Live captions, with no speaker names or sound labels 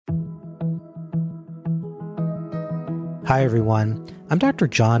Hi, everyone. I'm Dr.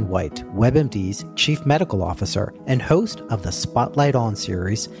 John White, WebMD's Chief Medical Officer and host of the Spotlight On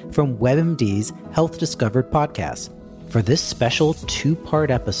series from WebMD's Health Discovered podcast. For this special two-part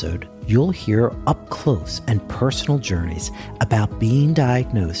episode, you'll hear up close and personal journeys about being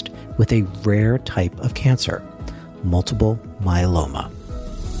diagnosed with a rare type of cancer, multiple myeloma.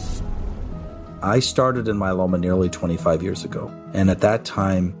 I started in myeloma nearly 25 years ago. And at that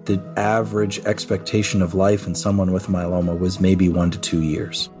time, the average expectation of life in someone with myeloma was maybe 1 to 2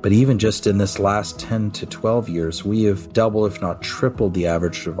 years. But even just in this last 10 to 12 years, we have doubled, if not tripled, the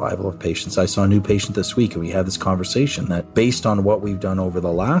average survival of patients. I saw a new patient this week, and we had this conversation that based on what we've done over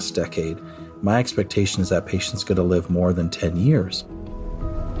the last decade, my expectation is that patient's going to live more than 10 years.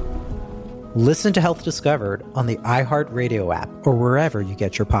 Listen to Health Discovered on the iHeartRadio app or wherever you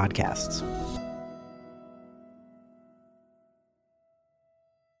get your podcasts.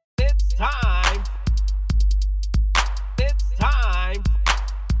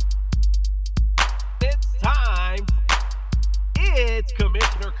 It's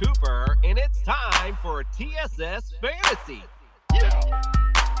Commissioner Cooper, and it's time for TSS Fantasy. Yeah.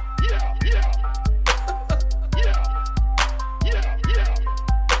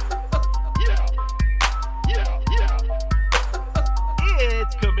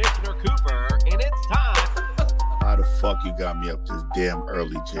 It's Commissioner Cooper, and it's time. How the fuck you got me up this damn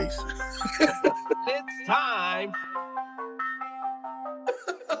early, Jason? It's time.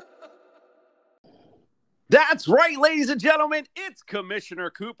 That's right, ladies and gentlemen. It's Commissioner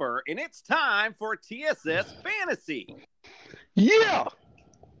Cooper, and it's time for TSS Fantasy. Yeah!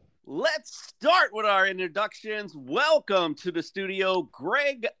 Let's start with our introductions. Welcome to the studio,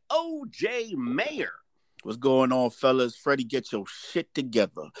 Greg O.J. Mayer. What's going on, fellas? Freddie, get your shit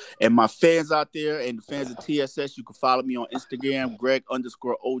together. And my fans out there and the fans of TSS, you can follow me on Instagram,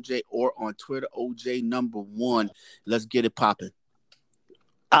 Greg_OJ, or on Twitter, OJ1. Let's get it popping.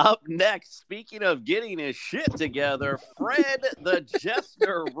 Up next, speaking of getting his shit together, Fred the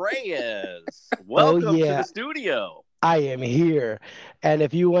Jester Reyes. Welcome to the studio. I am here. And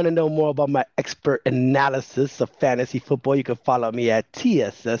if you want to know more about my expert analysis of fantasy football, you can follow me at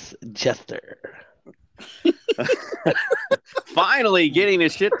TSS Jester. Finally getting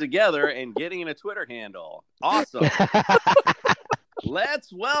his shit together and getting a Twitter handle. Awesome.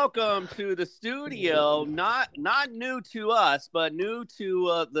 Let's welcome to the studio, not new to us, but new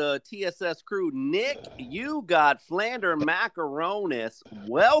to the TSS crew. Nick, you got Flanders Macaronis.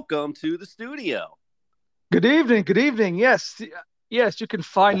 Welcome to the studio. Good evening. Yes, you can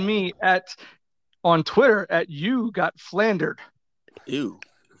find me on Twitter at you got Flandered. Ew.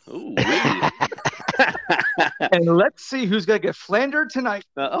 Ooh. And let's see who's gonna get Flandered tonight.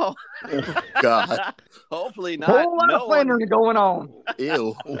 Oh God. Hopefully not. Whole lot of Flandering going on.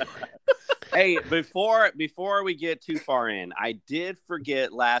 Ew. Hey, before we get too far in, I did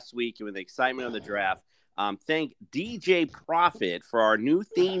forget last week with the excitement of the draft. Thank DJ Profit for our new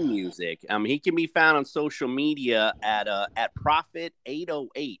theme music. He can be found on social media at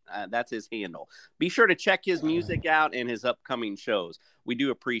Profit808. That's his handle. Be sure to check his music out and his upcoming shows. We do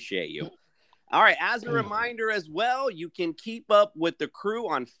appreciate you. All right, as a reminder as well, you can keep up with the crew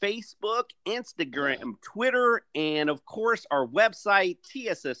on Facebook, Instagram, Twitter, and of course our website,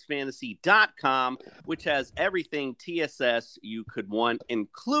 tssfantasy.com, which has everything TSS you could want,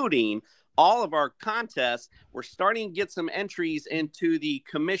 including all of our contests. We're starting to get some entries into the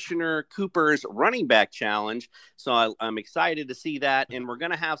Commissioner Cooper's Running Back Challenge, so I'm excited to see that, and we're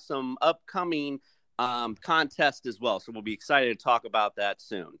going to have some upcoming contests as well, so we'll be excited to talk about that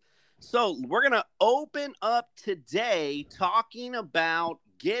soon. So we're going to open up today talking about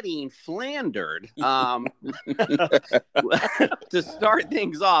getting flandered. To start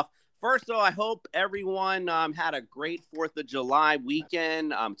things off, first of all, I hope everyone had a great 4th of July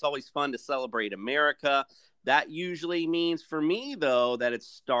weekend. It's always fun to celebrate America. That usually means for me, though, that it's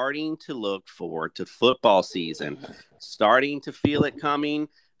starting to look forward to football season, starting to feel it coming.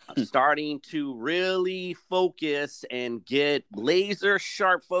 Starting to really focus and get laser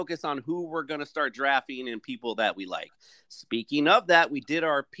sharp focus on who we're going to start drafting and people that we like. Speaking of that, we did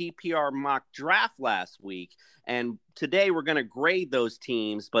our PPR mock draft last week, and today we're going to grade those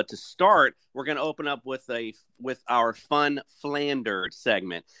teams. But to start, we're going to open up with our fun Flanders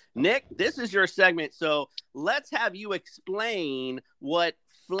segment. Nick, this is your segment, so let's have you explain what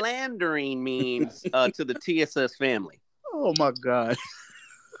flandering means to the TSS family. Oh my God.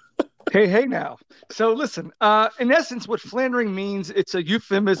 Hey now. So listen, in essence, what flandering means, it's a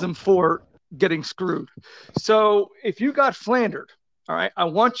euphemism for getting screwed. So if you got flandered, All right. I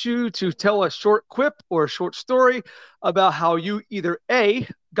want you to tell a short quip or a short story about how you either A,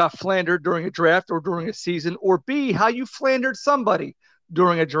 got flandered during a draft or during a season, or B, how you flandered somebody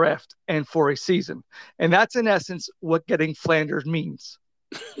during a draft and for a season. And that's in essence what getting flandered means.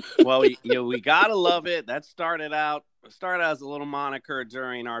 Well, we gotta love it. That started out as a little moniker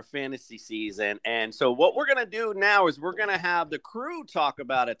during our fantasy season, and so what we're gonna do now is we're gonna have the crew talk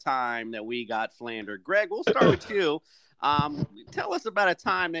about a time that we got flandered. Greg, we'll start with you. Tell us about a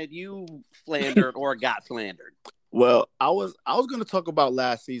time that you flandered or got flandered. Well, I was going to talk about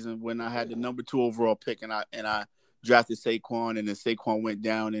last season when I had the number 2 overall pick and I drafted Saquon, and then Saquon went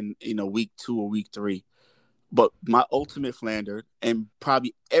down in week 2 or week 3. But my ultimate flander, and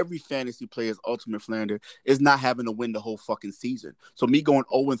probably every fantasy player's ultimate flander, is not having to win the whole fucking season. So me going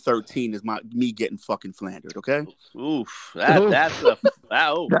 0-13 is me getting fucking flandered. Okay. Oof, that's a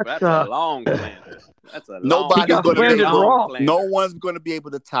long flander. That's a nobody's going to be no one's going to be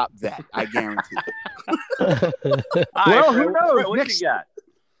able to top that. I guarantee. Well, who knows? Fred, what you got?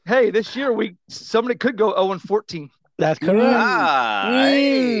 Hey, this year somebody could go 0-14. That's correct.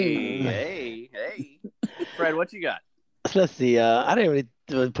 Hey. Fred, what you got? Let's see. I didn't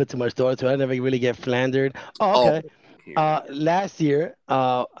really put too much thought to it. I never really get flandered. Oh, okay. Last year,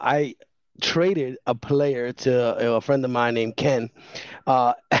 I traded a player to a friend of mine named Ken.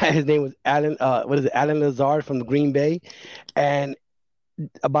 His name was Alan. Alan Lazard from Green Bay, and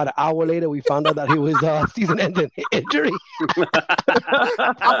about an hour later, we found out that he was season-ending injury.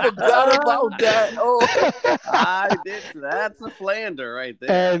 I forgot about that. Oh, I did. That's a flander right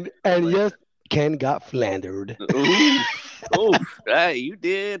there. And yes, Ken got flandered. Ooh, hey, you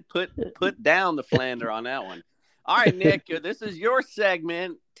did put down the flander on that one. All right, Nick, this is your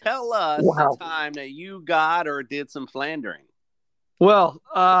segment. Tell us the time that you got or did some flandering. Well,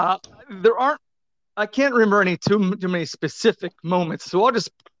 I can't remember any too many specific moments, so I'll just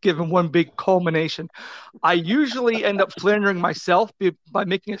give them one big culmination. I usually end up flandering myself by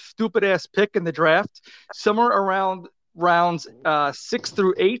making a stupid-ass pick in the draft, somewhere around rounds 6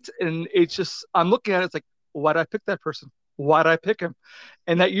 through 8, and it's just, I'm looking at it, it's like, why did I pick that person? Why did I pick him?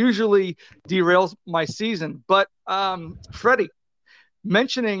 And that usually derails my season. But Freddie,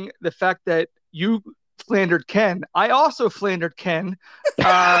 mentioning the fact that you flandered Ken, I also flandered Ken 3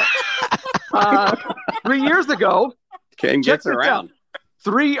 years ago. Ken gets around.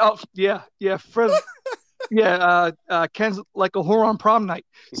 Fred, Ken's like a whore on prom night.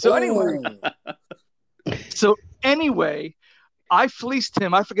 So anyway, I fleeced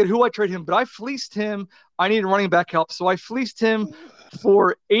him. I forget who I traded him, but I fleeced him. I needed running back help, so I fleeced him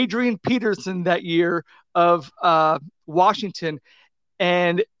for Adrian Peterson that year of Washington,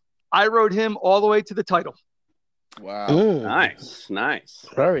 and I rode him all the way to the title. Wow! Ooh. Nice,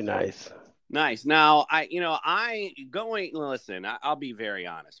 very nice. Nice. Now, I'll be very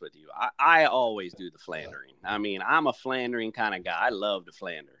honest with you. I always do the flandering. I mean, I'm a flandering kind of guy. I love to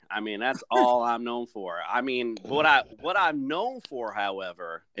flander. I mean, that's all I'm known for. I mean, what I'm known for,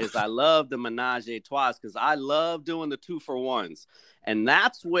 however, is I love the menage a trois because I love doing the 2-for-1s. And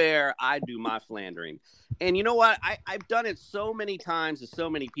that's where I do my flandering. And you know what? I've done it so many times to so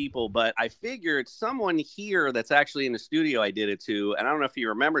many people, but I figured someone here that's actually in the studio I did it to, and I don't know if he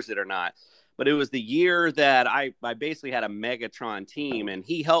remembers it or not, but it was the year that I basically had a Megatron team, and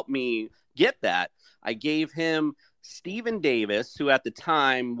he helped me get that. I gave him Steven Davis, who at the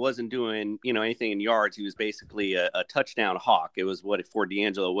time wasn't doing, anything in yards. He was basically a touchdown hawk. It was for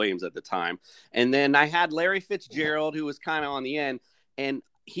D'Angelo Williams at the time. And then I had Larry Fitzgerald, who was kind of on the end, and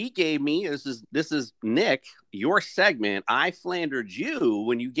he gave me, this is Nick, your segment. I flandered you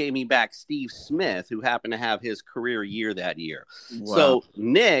when you gave me back Steve Smith, who happened to have his career year that year. Wow. So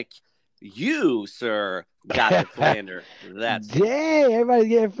Nick, you, sir, got the flander. That's dang, everybody's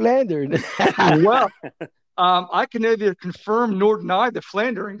getting flandered. Well, I can neither confirm nor deny the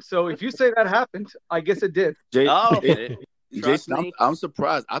flandering. So if you say that happened, I guess it did. Jason, I'm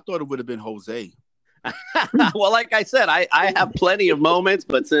surprised. I thought it would have been Jose. Well, like I said, I have plenty of moments,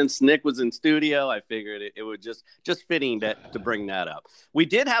 but since Nick was in studio, I figured it would just fitting to bring that up. We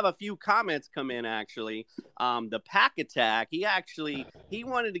did have a few comments come in, actually. The Pack Attack, he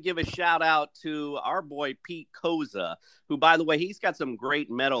wanted to give a shout out to our boy Pete Koza, who, by the way, he's got some great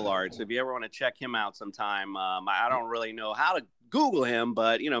metal art. So if you ever want to check him out sometime, I don't really know how to Google him,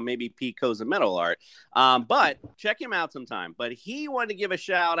 but maybe Pete Koza metal art. But check him out sometime. But he wanted to give a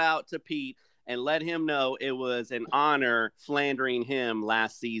shout out to Pete and let him know it was an honor flandering him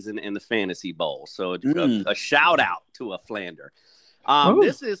last season in the Fantasy Bowl. So a shout out to a flander.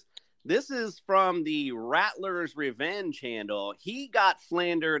 This is This is from the Rattlers Revenge handle. He got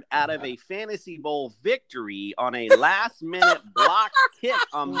flandered out of a Fantasy Bowl victory on a last-minute block kick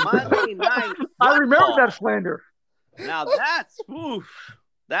on Monday Night Football. I remember that slander. Now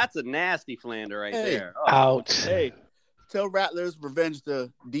that's a nasty flander right there. Oh. Ouch. Hey, tell Rattlers Revenge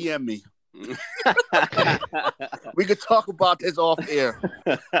to DM me. We could talk about this off air.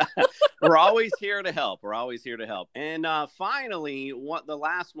 We're always here to help. And finally, the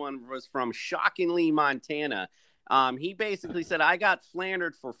last one was from Shockingly Montana. He basically said, I got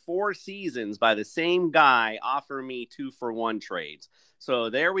flandered for 4 seasons by the same guy offering me 2-for-1 trades. So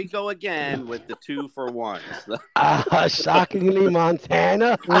there we go again with the 2-for-1s. Shockingly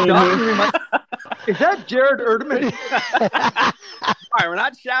Montana. Is that Jared Erdman? All right, we're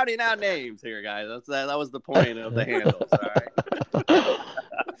not shouting out names here, guys. That was the point of the handles. All right.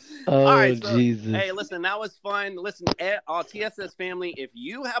 Oh, all right, so, Jesus. Hey, listen, that was fun. Listen, TSS family, if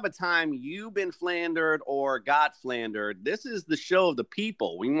you have a time you've been flandered or got flandered, this is the show of the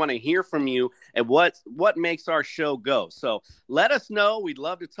people. We want to hear from you and what makes our show go. So let us know. We'd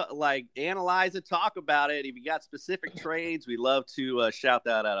love to analyze it, talk about it. If you got specific trades, we'd love to shout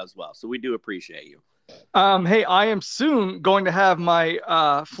that out as well. So we do appreciate you. Hey, I am soon going to have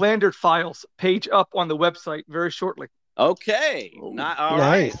my Flandered Files page up on the website very shortly. Okay. All Nice.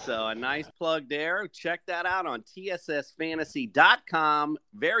 right. So a nice plug there. Check that out on tssfantasy.com.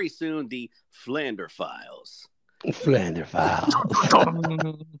 Very soon, the Flander Files. Flander Files.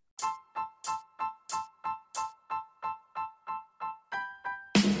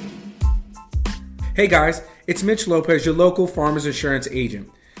 Hey guys, it's Mitch Lopez, your local Farmers Insurance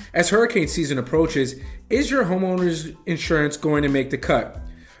agent. As hurricane season approaches, is your homeowner's insurance going to make the cut?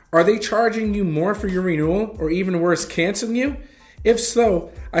 Are they charging you more for your renewal, or even worse, canceling you? If so,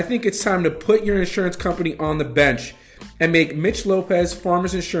 I think it's time to put your insurance company on the bench and make Mitch Lopez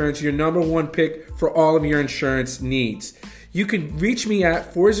Farmers Insurance your number one pick for all of your insurance needs. You can reach me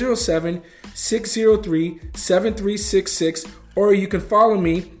at 407-603-7366, or you can follow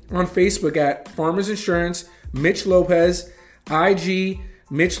me on Facebook at Farmers Insurance, Mitch Lopez, IG,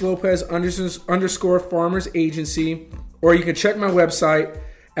 Mitch Lopez _ Farmers Agency, or you can check my website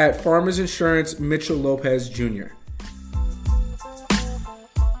at Farmers Insurance Mitchell Lopez Jr.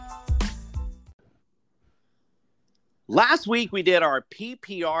 Last week we did our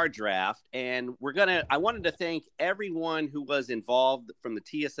PPR draft, and I wanted to thank everyone who was involved from the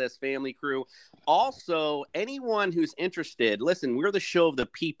TSS family crew. Also, anyone who's interested, listen, we're the show of the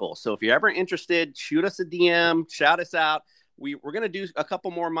people. So if you're ever interested, shoot us a DM, shout us out. We're going to do a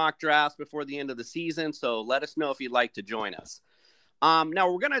couple more mock drafts before the end of the season, so let us know if you'd like to join us.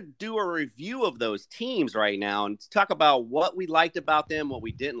 Now, we're going to do a review of those teams right now and talk about what we liked about them, what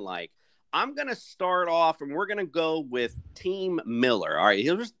we didn't like. I'm going to start off, and we're going to go with Team Miller. All right,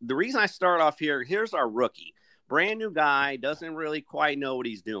 here's the reason I start off here. Here's our rookie. Brand new guy, doesn't really quite know what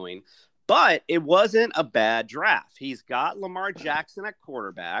he's doing, but it wasn't a bad draft. He's got Lamar Jackson at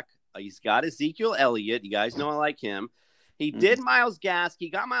quarterback. He's got Ezekiel Elliott. You guys know I like him. He did Myles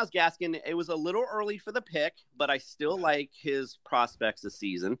Gaskin. Got Myles Gaskin. It was a little early for the pick, but I still like his prospects this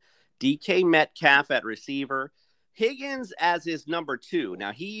season. DK Metcalf at receiver. Higgins as his number 2.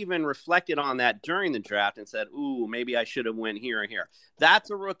 Now, he even reflected on that during the draft and said, ooh, maybe I should have went here and here.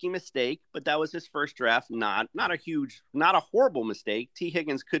 That's a rookie mistake, but that was his first draft. Not a horrible mistake. T.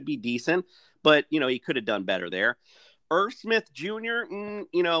 Higgins could be decent, but, he could have done better there. Irv Smith Jr.,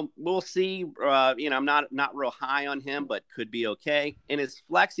 we'll see. I'm not real high on him, but could be okay. In his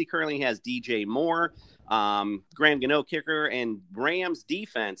flex, he currently has DJ Moore, Graham Gano kicker, and Rams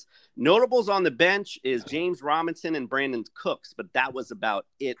defense. Notables on the bench is James Robinson and Brandon Cooks, but that was about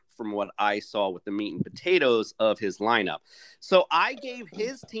it from what I saw with the meat and potatoes of his lineup. So I gave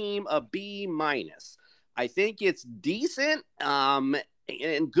his team a B-. I think it's decent.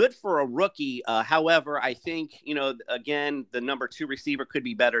 And good for a rookie. However, I think, again, the number 2 receiver could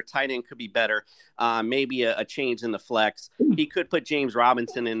be better. Tight end could be better. Maybe a change in the flex. He could put James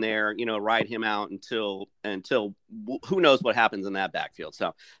Robinson in there, ride him out until who knows what happens in that backfield.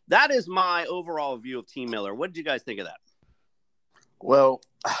 So that is my overall view of Team Miller. What did you guys think of that? Well,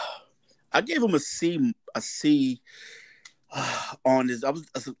 I gave him a C on this. I was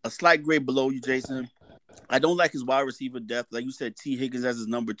a slight grade below you, Jason. I don't like his wide receiver depth. Like you said, T. Higgins as his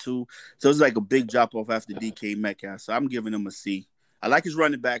number 2. So it's like a big drop off after DK Metcalf. So I'm giving him a C. I like his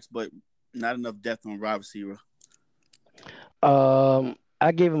running backs, but not enough depth on wide receiver.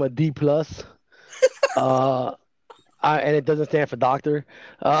 I gave him a D+. And it doesn't stand for doctor.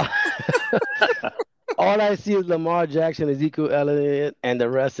 All I see is Lamar Jackson, Ezekiel Elliott, and the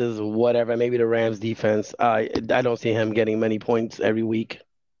rest is whatever. Maybe the Rams defense. I don't see him getting many points every week.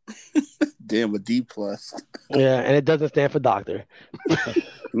 Damn, a D+. Yeah, and it doesn't stand for doctor.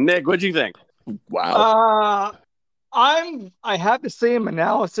 Nick, what'd you think? Wow. I have the same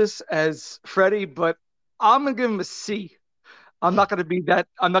analysis as Freddie, but I'm gonna give him a C. I'm not gonna be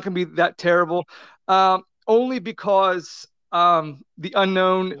that terrible. Only because the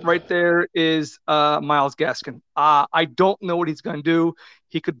unknown right there is Myles Gaskin. I don't know what he's gonna do.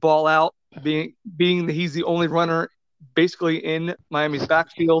 He could ball out, being that he's the only runner basically in Miami's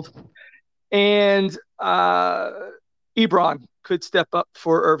backfield, and Ebron could step up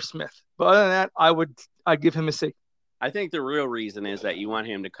for Irv Smith. But other than that, I'd give him a C. I think the real reason is that you want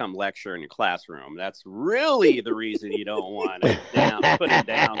him to come lecture in your classroom. That's really the reason you don't want to put him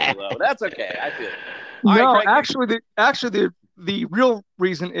down too low. That's okay. I feel it. No, right, actually, the real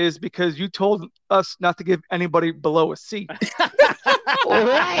reason is because you told us not to give anybody below a C.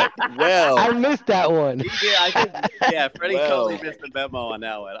 Right. Well, I missed that one. He did, I think, yeah, Freddie totally missed the memo on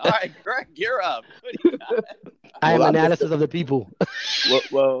that one. All right, Greg, you're up. What do you got? I am analysis of the people.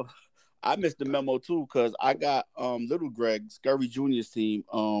 Well, I missed the memo too because I got little Greg Scurry Jr.'s team.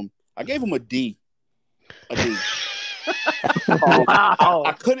 I gave him a D. Wow.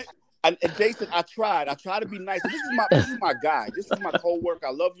 I couldn't. And Jason, I tried to be nice. This is my guy. This is my co-worker.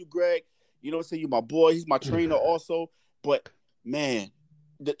 I love you, Greg. You know what I'm saying? You're my boy. He's my trainer also. But man,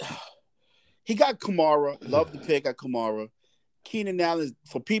 he got Kamara. Love the pick at Kamara. Keenan Allen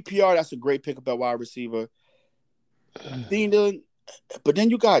for PPR. That's a great pickup at wide receiver. But then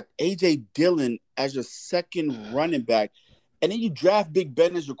you got A.J. Dillon as your second running back. And then you draft Big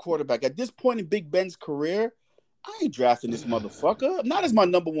Ben as your quarterback. At this point in Big Ben's career, I ain't drafting this motherfucker. Not as my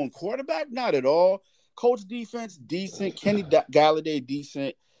number one quarterback. Not at all. Coach defense, decent. Kenny Galladay,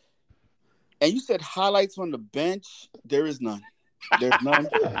 decent. And you said highlights on the bench. There is none.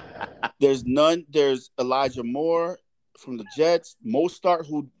 There's none. There's Elijah Moore from the Jets. Mostart,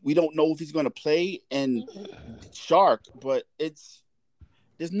 who we don't know if he's going to play, and Shark. But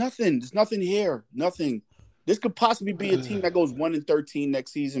there's nothing. There's nothing here. Nothing. This could possibly be a team that goes 1-13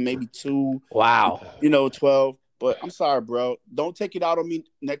 next season, maybe 2. Wow. 12. But I'm sorry, bro. Don't take it out on me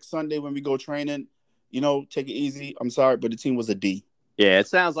next Sunday when we go training. Take it easy. I'm sorry, but the team was a D. Yeah, it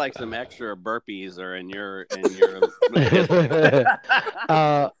sounds like some extra burpees are in your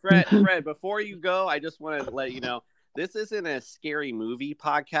Fred, before you go, I just want to let you know this isn't a scary movie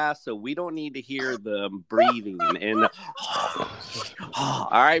podcast, so we don't need to hear the breathing and all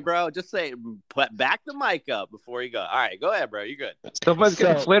right, bro. Just say back the mic up before you go. All right, go ahead, bro. You're good. Someone's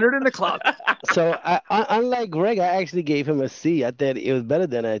getting flattered in the club. So, unlike Greg, I actually gave him a C. I thought it was better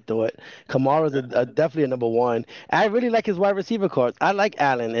than I thought. Kamara's definitely a number one. I really like his wide receiver cards. I like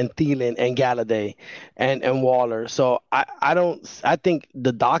Allen and Thielen and Galladay and Waller. So I think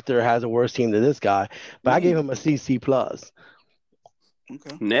the doctor has a worse team than this guy. But I gave him a C+. Okay.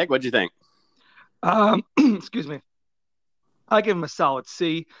 Nick, what'd you think? Excuse me. I give him a solid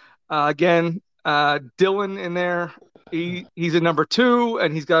C. Again, Dillon in there. He's a number 2,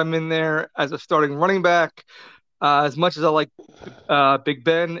 and he's got him in there as a starting running back. As much as I like Big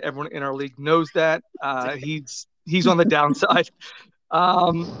Ben, everyone in our league knows that. He's on the downside.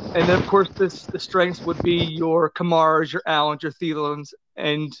 And then, of course, the strengths would be your Kamaras, your Allens, your Thielens,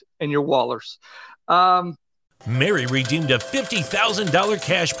 and your Wallers. Mary redeemed a $50,000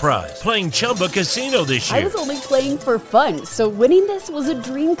 cash prize playing Chumba Casino this year. I was only playing for fun, so winning this was a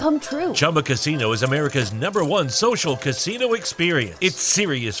dream come true. Chumba Casino is America's #1 social casino experience. It's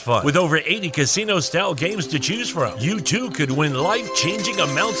serious fun. With over 80 casino-style games to choose from, you too could win life-changing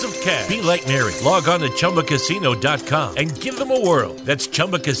amounts of cash. Be like Mary. Log on to ChumbaCasino.com and give them a whirl. That's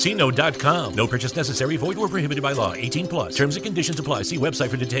ChumbaCasino.com. No purchase necessary. Void or prohibited by law. 18+. Terms and conditions apply. See website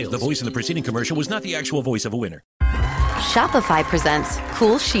for details. The voice in the preceding commercial was not the actual voice of a winner. Shopify presents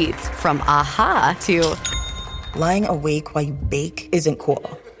cool sheets from AHA to lying awake while you bake isn't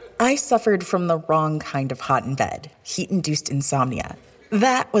cool. I suffered from the wrong kind of hot in bed, heat-induced insomnia.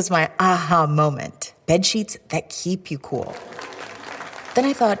 That was my aha moment. Bed sheets that keep you cool. Then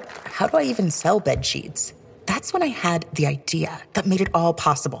I thought, how do I even sell bed sheets? That's when I had the idea that made it all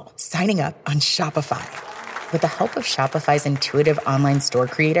possible, signing up on Shopify. With the help of Shopify's intuitive online store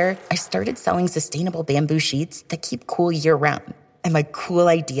creator, I started selling sustainable bamboo sheets that keep cool year-round. And my cool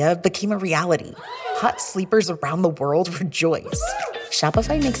idea became a reality. Hot sleepers around the world rejoice.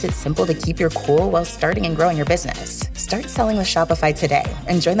 Shopify makes it simple to keep your cool while starting and growing your business. Start selling with Shopify today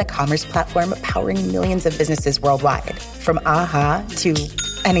and join the commerce platform powering millions of businesses worldwide. From AHA to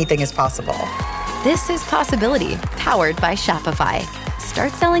anything is possible. This is Possibility, powered by Shopify.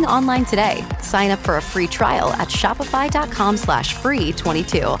 Start selling online today. Sign up for a free trial at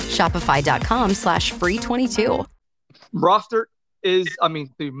shopify.com/free22. Shopify.com/free22. Roster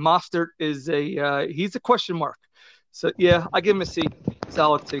Mostert is he's a question mark. So yeah, I give him a C,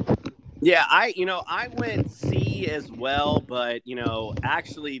 solid C. Yeah, I went C as well, but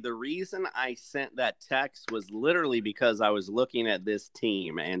actually the reason I sent that text was literally because I was looking at this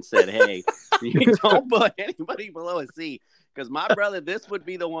team and said, "Hey, you don't put anybody below a C," because my brother, this would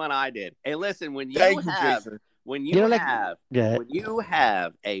be the one I did. Hey, listen, when you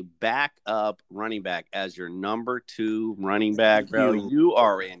have a backup running back as your number 2 running back, bro, you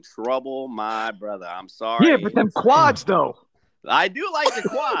are in trouble, my brother. I'm sorry. Yeah, but them quads though. I do like the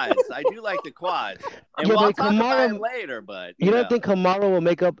quads. And we'll talk about it later, but you don't think Kamara will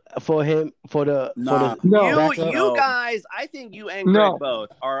make up for him for the you guys, I think you and Greg both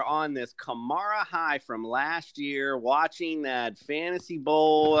are on this Kamara high from last year, watching that Fantasy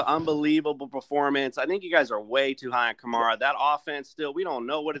Bowl unbelievable performance. I think you guys are way too high on Kamara. That offense still, we don't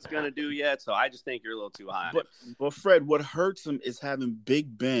know what it's going to do yet, so I just think you're a little too high on it. But Fred, what hurts him is having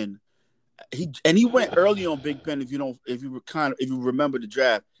Big Ben. He went early on Big Ben. If you remember the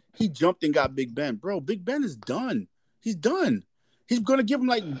draft, he jumped and got Big Ben. Bro, Big Ben is done. He's done. He's going to give him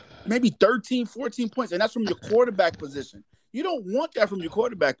like maybe 13, 14 points, and that's from your quarterback position. You don't want that from your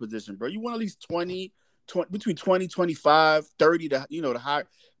quarterback position, bro. You want at least 20 between 20, 25, 30 to the high,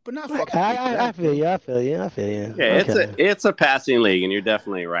 but not fucking. I feel you. Yeah, okay. It's a passing league, and you're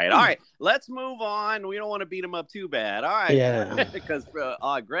definitely right. All right, let's move on. We don't want to beat him up too bad. All right, yeah, because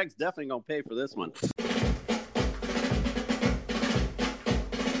Greg's definitely gonna pay for this one.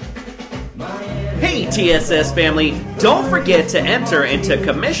 Hey TSS family, don't forget to enter into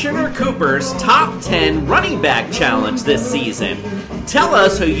Commissioner Cooper's Top 10 Running Back Challenge this season. Tell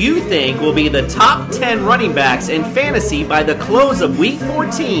us who you think will be the top 10 running backs in fantasy by the close of Week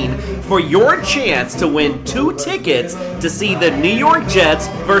 14 for your chance to win 2 tickets to see the New York Jets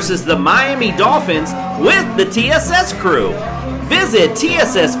versus the Miami Dolphins with the TSS crew. Visit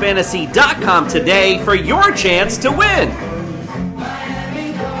TSSFantasy.com today for your chance to win.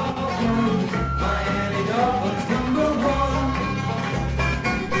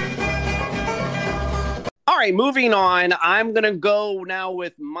 All right, moving on. I'm going to go now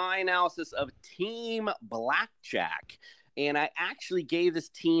with my analysis of Team Blackjack. And I actually gave this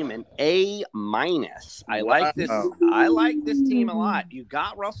team an A-. I like this team a lot. You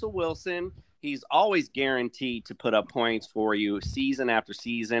got Russell Wilson. He's always guaranteed to put up points for you season after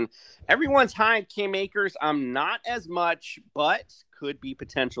season. Everyone's high on Cam Akers. I'm not as much, but could be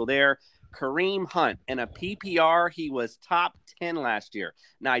potential there. Kareem Hunt. In a PPR, he was top 10 last year.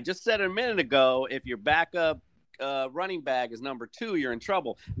 Now, I just said a minute ago, if your backup running back is number 2, you're in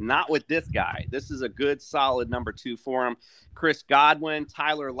trouble. Not with this guy. This is a good, solid number 2 for him. Chris Godwin,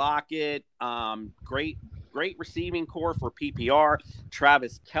 Tyler Lockett, great receiving core for PPR.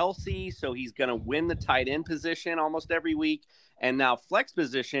 Travis Kelce, so he's going to win the tight end position almost every week. And now flex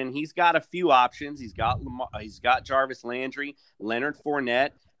position, he's got a few options. He's got Jarvis Landry, Leonard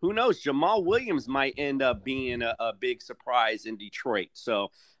Fournette. Who knows? Jamal Williams might end up being a big surprise in Detroit.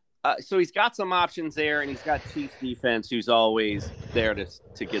 So he's got some options there, and he's got Chiefs defense, who's always there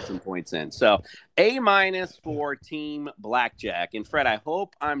to get some points in. So A- for Team Blackjack. And Fred, I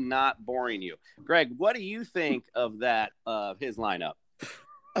hope I'm not boring you. Greg, what do you think of that his lineup?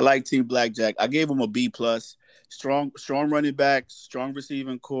 I like Team Blackjack. I gave him a B+. Strong running back, strong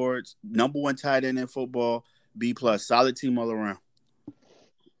receiving core, number 1 tight end in football. B+. Solid team all around.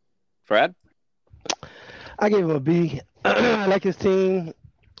 Fred? I gave him a B. I like his team.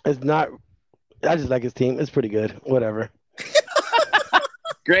 I just like his team. It's pretty good. Whatever.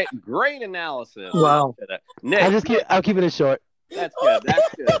 Great analysis. Wow. Nick, I'll keep it short. That's good.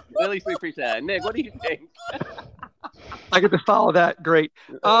 At least we appreciate that. Nick, what do you think? I get to follow that. Great.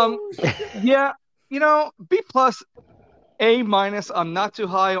 Yeah, B+, A-. I'm not too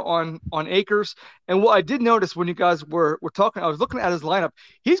high on Akers. And what I did notice when you guys were talking, I was looking at his lineup.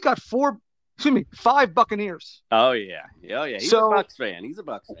 He's got 5 Buccaneers. Oh yeah. He's a Bucs fan.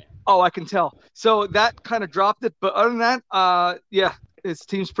 Oh, I can tell. So that kind of dropped it. But other than that, yeah, his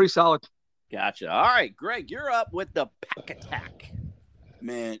team's pretty solid. Gotcha. All right, Greg, you're up with the pack attack.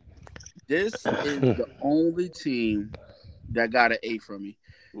 Man, this is the only team that got an A from me.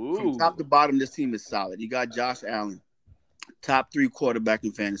 Ooh. From top to bottom, this team is solid. You got Josh Allen, top 3 quarterback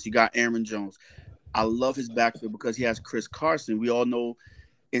in fantasy. You got Aaron Jones. I love his backfield because he has Chris Carson. We all know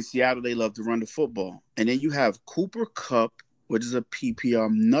in Seattle they love to run the football. And then you have Cooper Kupp, which is another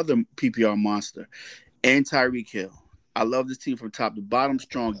PPR monster, and Tyreek Hill. I love this team from top to bottom.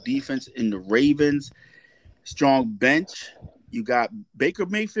 Strong defense in the Ravens. Strong bench. You got Baker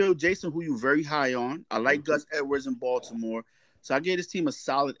Mayfield, Jason, who you're very high on. I like Gus Edwards in Baltimore. So I gave this team a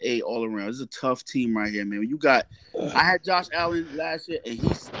solid A all around. This is a tough team right here, man. I had Josh Allen last year, and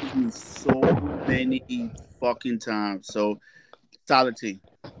he saved me so many fucking times. So solid team.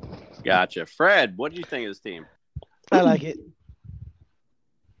 Gotcha. Fred, what do you think of this team? I like it.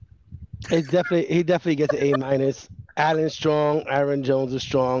 He definitely gets an A minus. Allen's strong. Aaron Jones is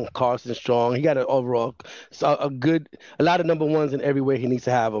strong. Carson's strong. He got an overall a lot of number ones in every way he needs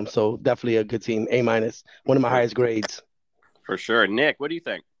to have them. So definitely a good team. A minus. One of my highest grades. For sure. Nick, what do you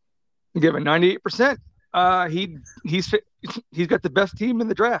think? Give it 98%. He's got the best team in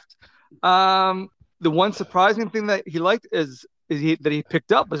the draft. The one surprising thing that he liked that he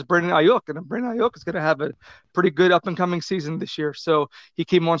picked up was Brandon Ayuk, and Brandon Ayuk is going to have a pretty good up and coming season this year. So he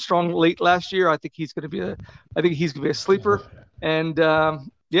came on strong late last year. I think he's going to be a sleeper. And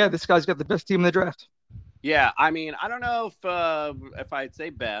this guy's got the best team in the draft. Yeah, I mean, I don't know if I'd say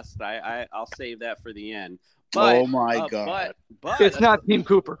best. I'll save that for the end. But, oh my God! But it's not Team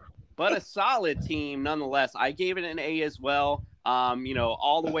Cooper. But a solid team nonetheless. I gave it an A as well.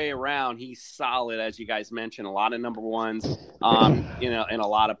 All the way around, he's solid, as you guys mentioned. A lot of number ones, in a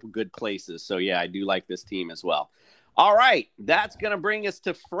lot of good places. So yeah, I do like this team as well. All right, that's gonna bring us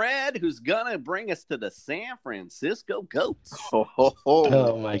to Fred, who's gonna bring us to the San Francisco Goats.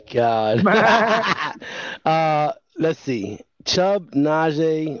 Oh my God! Let's see: Chubb,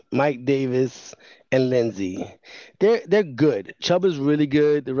 Najee, Mike Davis, and Lindsey. They're good. Chubb is really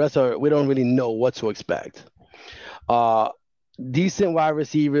good. The rest we don't really know what to expect. Decent wide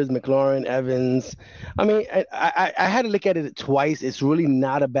receivers, McLaurin, Evans. I mean, I had to look at it twice. It's really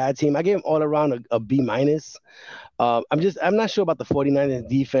not a bad team. I gave them all around a B minus. I'm not sure about the 49ers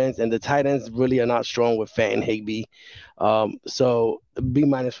defense, and the tight ends really are not strong with Fant and Higbee. So B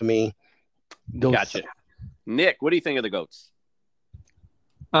minus for me. Goats. Gotcha. Nick, what do you think of the Goats?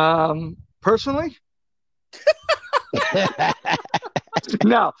 Personally?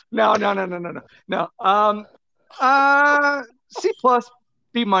 No. C plus,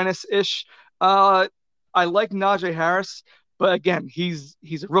 B minus ish. I like Najee Harris, but again, he's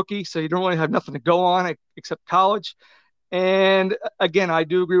a rookie, so you don't really have nothing to go on except college. And again, I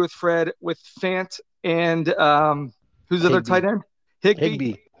do agree with Fred with Fant and who's the other tight end?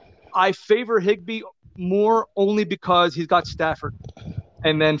 Higbee. I favor Higbee more only because he's got Stafford,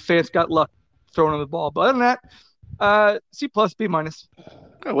 and then Fant's got luck throwing him the ball. But other than that, C plus, B minus.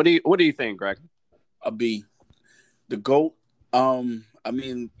 What do you think, Greg? A B. The GOAT.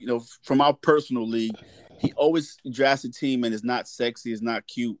 From our personal league, he always drafts a team and is not sexy, is not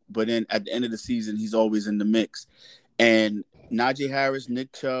cute, but then at the end of the season, he's always in the mix. And Najee Harris,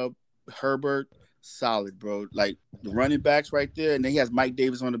 Nick Chubb, Herbert, solid, bro. Like the running backs right there, and then he has Mike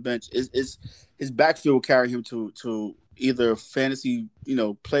Davis on the bench. His backfield will carry him to either fantasy,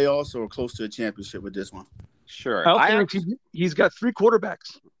 playoffs or close to a championship with this one. Sure. He's got three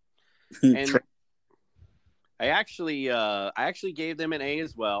quarterbacks. And I actually gave them an A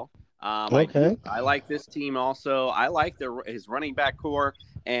as well. Okay. I like this team also. I like his running back core.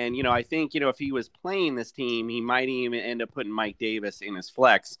 And, I think, if he was playing this team, he might even end up putting Mike Davis in his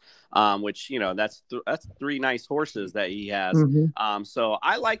flex, which, that's three nice horses that he has. Mm-hmm. So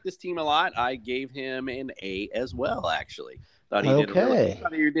I like this team a lot. I gave him an A as well, actually. Thought he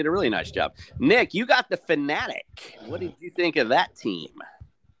did a really nice job. Nick, you got the Fanatic. What did you think of that team?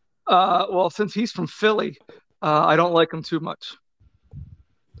 Well, since he's from Philly, I don't like him too much.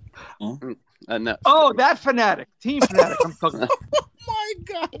 No. Oh, that Fanatic. Team Fanatic. I'm talking about. Oh, my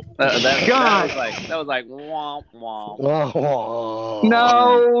God. That was like, womp, womp.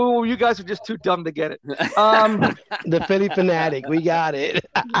 No, you guys are just too dumb to get it. The Philly Fanatic. We got it.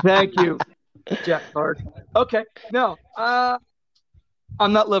 Thank you, Jack Card. Okay. No, I'm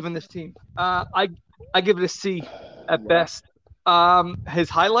not loving this team. I give it a C at best. His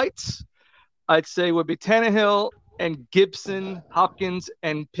highlights, I'd say, would be Tannehill and Gibson, Hopkins,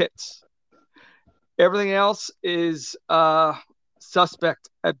 and Pitts. Everything else is suspect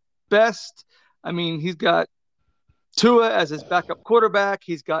at best. I mean, he's got Tua as his backup quarterback.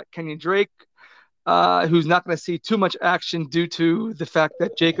 He's got Kenyon Drake, who's not going to see too much action due to the fact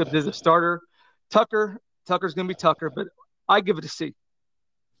that Jacobs is a starter. Tucker's going to be Tucker, but I give it a C.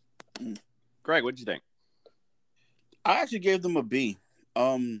 Greg, what did you think? I actually gave them a B.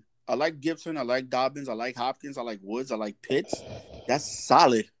 I like Gibson. I like Dobbins. I like Hopkins. I like Woods. I like Pitts. That's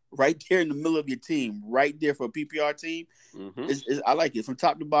solid right there in the middle of your team, right there for a PPR team. Mm-hmm. I like it. From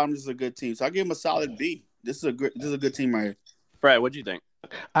top to bottom, this is a good team. So I give them a solid B. This is a good team right here. Brad, what do you think?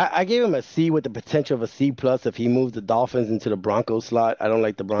 I gave him a C with the potential of a C plus if he moves the Dolphins into the Broncos slot. I don't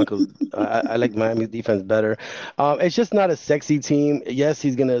like the Broncos. I like Miami's defense better. It's just not a sexy team. Yes,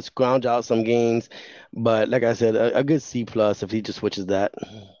 he's gonna scrounge out some games, but like I said, a good C plus if he just switches that.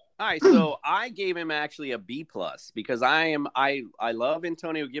 All right, so I gave him actually a B plus because I love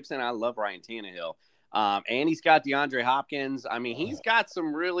Antonio Gibson. I love Ryan Tannehill. And he's got DeAndre Hopkins. I mean, he's got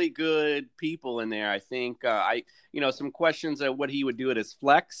some really good people in there. I think some questions of what he would do at his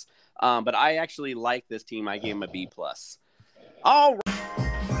flex. But I actually like this team. I gave him a B plus. All right.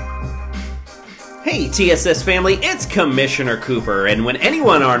 Hey, TSS family, it's Commissioner Cooper, and when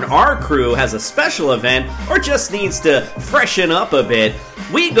anyone on our crew has a special event or just needs to freshen up a bit,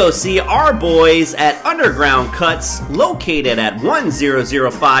 we go see our boys at Underground Cuts, located at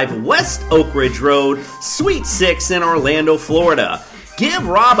 1005 West Oak Ridge Road, Suite 6 in Orlando, Florida. Give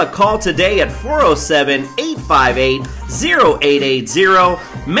Rob a call today at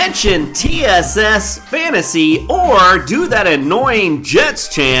 407-858-0880. Mention TSS Fantasy or do that annoying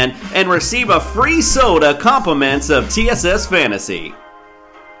Jets chant and receive a free soda compliments of TSS Fantasy.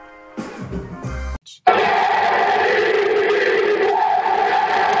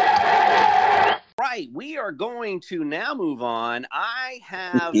 Right, we are going to now move on.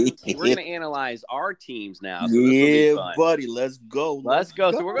 We're going to analyze our teams now. So yeah, buddy, let's go. Let's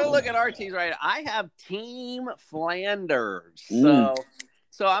go. So we're going to look at our teams, right? I have Team Flanders. So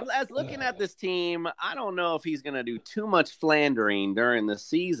I'm as looking at this team. I don't know if he's going to do too much Flandering during the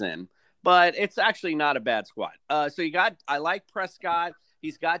season, but it's actually not a bad squad. I like Prescott.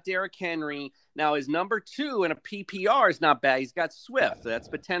 He's got Derrick Henry. Now, his number 2 in a PPR is not bad. He's got Swift. That's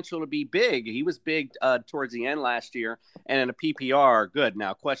potential to be big. He was big towards the end last year, and in a PPR, good.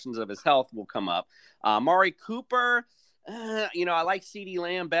 Now, questions of his health will come up. Amari Cooper, I like CeeDee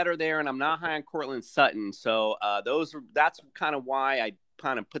Lamb better there, and I'm not high on Cortland Sutton. So that's kind of why I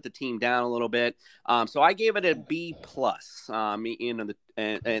kind of put the team down a little bit. So I gave it a B plus. And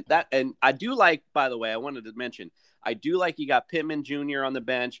I do like, by the way, I wanted to mention, I do like you got Pittman Jr. on the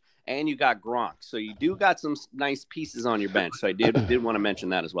bench and you got Gronk. So you do got some nice pieces on your bench. So I did want to mention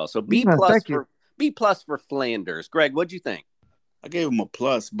that as well. So B plus for Flanders. Greg, what'd you think? I gave him a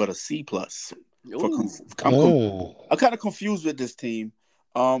plus, but a C plus. I'm kind of confused with this team.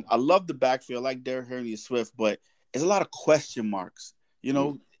 I love the backfield. I like Derrick Henry and Swift, but there's a lot of question marks.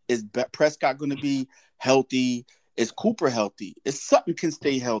 Is Prescott going to be healthy? Is Cooper healthy? Is Sutton can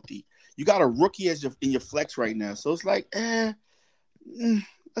stay healthy? You got a rookie in your flex right now. So it's like, a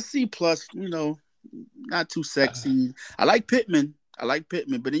C plus, not too sexy. I like Pittman,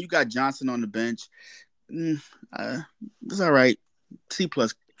 but then you got Johnson on the bench. It's all right. C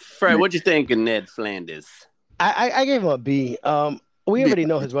plus. Fred, what'd you think of Ned Flanders? I gave him a B. We already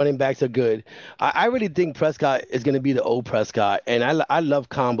know his running backs are good. I really think Prescott is going to be the old Prescott, and I love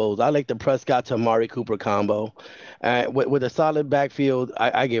combos. I like the Prescott to Amari Cooper combo. With a solid backfield,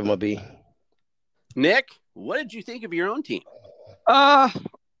 I gave him a B. Nick, what did you think of your own team?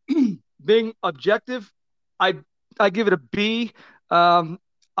 Being objective, I give it a B. Again,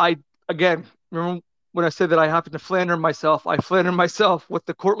 remember when I said that I happened to flander myself? I flandered myself with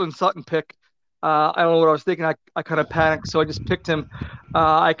the Cortland Sutton pick. I don't know what I was thinking. I kind of panicked, so I just picked him.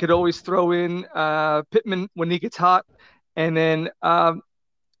 I could always throw in Pittman when he gets hot. And then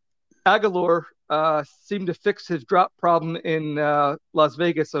Aguilar seemed to fix his drop problem in Las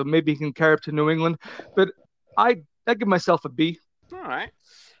Vegas, so maybe he can carry up to New England. But I give myself a B. All right.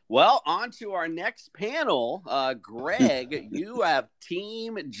 Well, on to our next panel. Greg, you have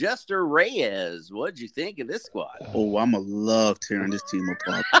Team Jester Reyes. What'd you think of this squad? Oh, I'm going to love tearing this team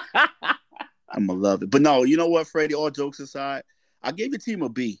apart. I'm gonna love it. But no, you know what, Freddie? All jokes aside, I gave your team a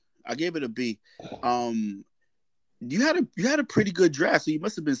B. I gave it a B. You had a pretty good draft, so you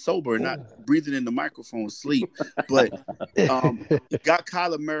must have been sober and not breathing in the microphone sleep. But you got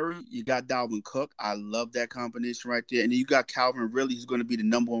Kyler Murray, you got Dalvin Cook. I love that combination right there. And then you got Calvin Ridley, who's going to be the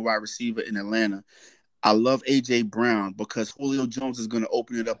number 1 wide receiver in Atlanta. I love A.J. Brown because Julio Jones is going to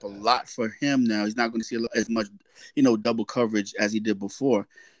open it up a lot for him now. He's not going to see as much, double coverage as he did before.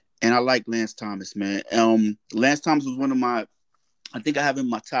 And I like Lance Thomas, man. Lance Thomas was one of I think I have him in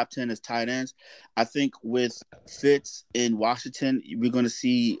my top 10 as tight ends. I think with Fitz in Washington, we're going to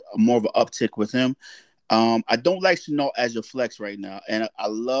see more of an uptick with him. I don't like Shenault as your flex right now. And I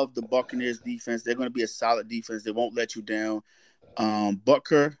love the Buccaneers defense. They're going to be a solid defense. They won't let you down.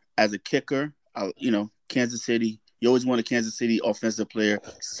 Butker as a kicker, Kansas City. You always want a Kansas City offensive player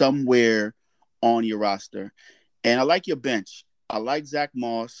somewhere on your roster. And I like your bench. I like Zach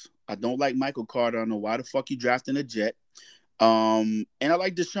Moss. I don't like Michael Carter. I don't know why the fuck you drafting a Jet. And I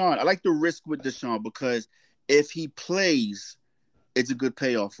like Deshaun. I like the risk with Deshaun because if he plays, it's a good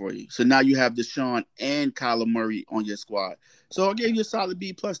payoff for you. So now you have Deshaun and Kyler Murray on your squad. So I gave you a solid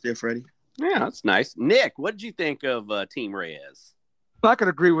B+ there, Freddie. Yeah, that's nice. Nick, what did you think of Team Reyes? I'm not going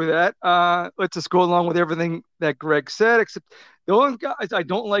to agree with that. Let's just go along with everything that Greg said, except the only guy I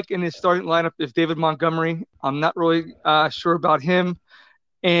don't like in his starting lineup is David Montgomery. I'm not really sure about him.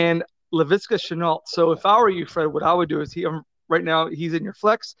 And Laviska Shenault. So if I were you, Fred, what I would do is right now he's in your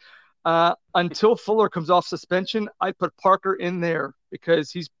flex. Until Fuller comes off suspension, I'd put Parker in there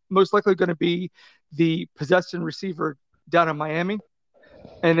because he's most likely going to be the possession receiver down in Miami.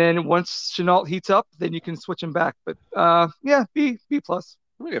 And then once Shenault heats up, then you can switch him back. But yeah, B+.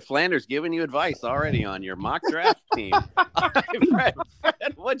 Look at Flanders giving you advice already on your mock draft team. All right,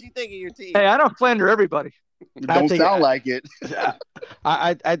 Fred, what do you think of your team? Hey, I don't Flander everybody. Don't sound like it.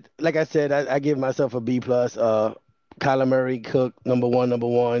 I like I said, I give myself a B+. Kyler Murray, Cook, number one,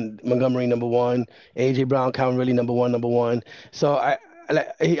 Montgomery, number one, AJ Brown, Calvin Ridley, number one. So I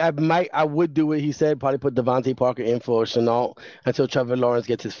would do what he said, probably put Devontae Parker in for Shenault until Trevor Lawrence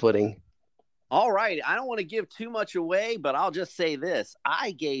gets his footing. All right. I don't want to give too much away, but I'll just say this.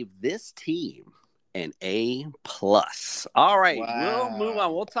 I gave this team an A+. All right. Wow. We'll move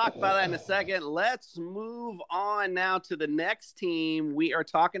on. We'll talk about that in a second. Let's move on now to the next team. We are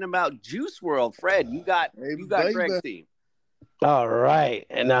talking about Juice WRLD. Fred, you got Greg's team. All right.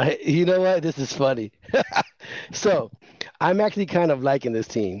 And now, you know what? This is funny. So I'm actually kind of liking this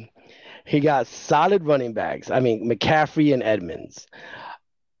team. He got solid running backs. I mean, McCaffrey and Edmonds.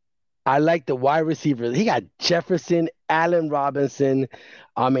 I like the wide receivers. He got Jefferson, Allen Robinson.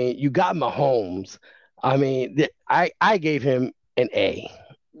 I mean, you got Mahomes. I mean, I gave him an A.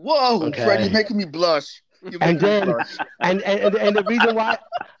 Whoa, okay. Freddie, you're making me blush. And the reason why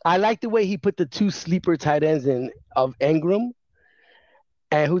I like the way he put the two sleeper tight ends in of Ingram.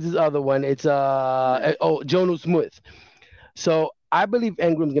 And who's his other one? It's Jonnu Smith. So I believe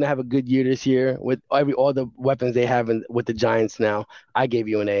Ingram's gonna have a good year this year with all the weapons they have with the Giants now. I gave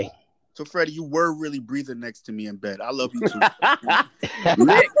you an A. So Freddie, you were really breathing next to me in bed. I love you too.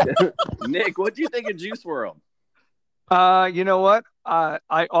 Nick, what do you think of Juice WRLD? You know what?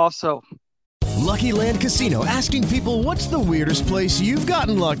 I also. Lucky Land Casino, asking people, what's the weirdest place you've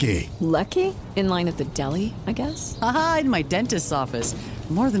gotten lucky? Lucky? In line at the deli, I guess? Aha, in my dentist's office.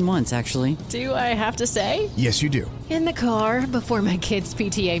 More than once, actually. Do I have to say? Yes, you do. In the car before my kids'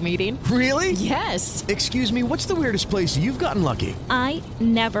 PTA meeting. Really? Yes. Excuse me, what's the weirdest place you've gotten lucky? I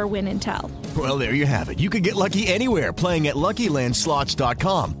never win and tell. Well, there you have it. You can get lucky anywhere, playing at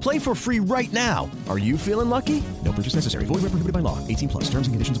LuckyLandSlots.com. Play for free right now. Are you feeling lucky? No purchase necessary. Void where prohibited by law. 18+. Terms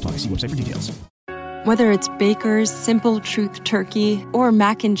and conditions apply. See website for details. Whether it's Baker's Simple Truth Turkey or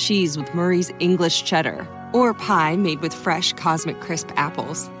mac and cheese with Murray's English Cheddar or pie made with fresh Cosmic Crisp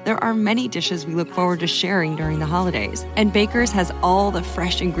apples, there are many dishes we look forward to sharing during the holidays. And Baker's has all the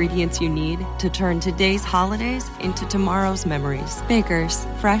fresh ingredients you need to turn today's holidays into tomorrow's memories. Baker's,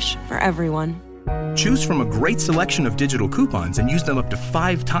 fresh for everyone. Choose from a great selection of digital coupons and use them up to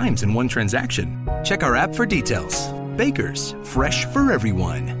 5 times in one transaction. Check our app for details. Baker's, fresh for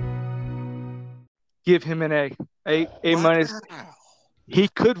everyone. Give him an A minus. He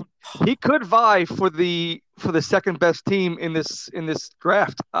could vie for the second best team in this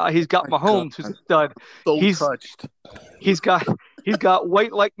draft. He's got Mahomes, who's a stud. Touched. He's got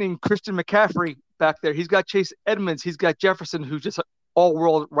White Lightning Christian McCaffrey back there. He's got Chase Edmonds. He's got Jefferson, who's just all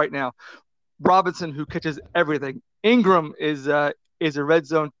world right now. Robinson, who catches everything. Ingram is a red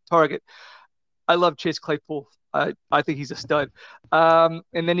zone target. I love Chase Claypool. I think he's a stud. And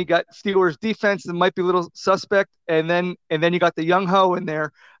then you got Steelers defense that might be a little suspect. And then you got the Young Ho in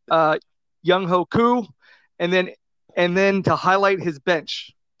there, Young Ho Koo. And then to highlight his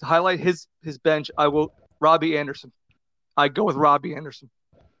bench, I will Robbie Anderson. I go with Robbie Anderson.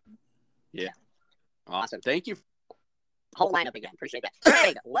 Yeah. Awesome. Thank you. Whole lineup again. Appreciate that.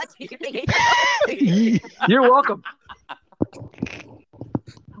 Greg, what do you think? You're welcome.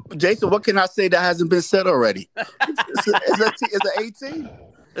 Jason, what can I say that hasn't been said already? It's an 18.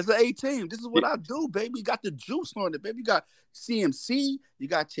 It's an 18. This is what I do, baby. You got the juice on it, baby. You got CMC. You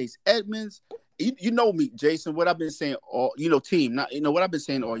got Chase Edmonds. You know me, Jason. What I've been saying team. What I've been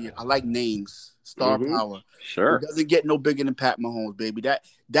saying all year. I like names, star power. Sure. It doesn't get no bigger than Pat Mahomes, baby.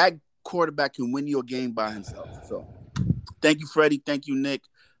 That quarterback can win you a game by himself. So, thank you, Freddie. Thank you, Nick.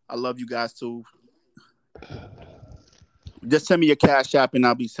 I love you guys too. Just send me your Cash App and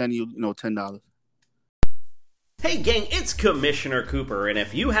I'll be sending you, $10. Hey gang, it's Commissioner Cooper, and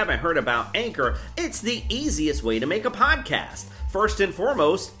if you haven't heard about Anchor, it's the easiest way to make a podcast. First and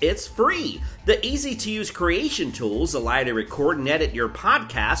foremost, it's free. The easy-to-use creation tools allow you to record and edit your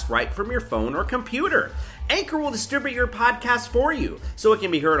podcast right from your phone or computer. Anchor will distribute your podcast for you, so it can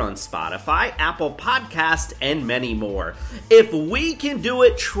be heard on Spotify, Apple Podcast, and many more. If we can do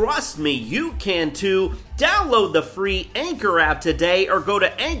it, trust me, you can too. Download the free Anchor app today or go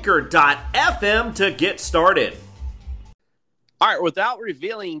to anchor.fm to get started. All right, without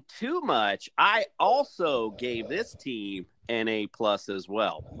revealing too much, I also gave this team an A+ as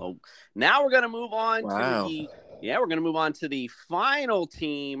well. Well, now we're going to move on to the final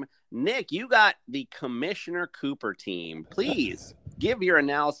team. Nick, you got the Commissioner Cooper team. Please give your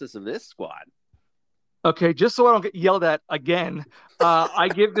analysis of this squad. Okay, just so I don't get yelled at again, I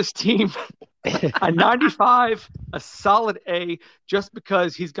give this team a 95, a solid A, just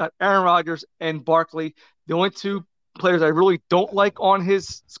because he's got Aaron Rodgers and Barkley. The only two players I really don't like on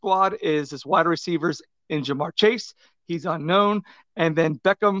his squad is his wide receivers in Jamar Chase. He's unknown. And then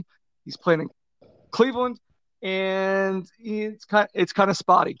Beckham, he's playing in Cleveland, and it's kind of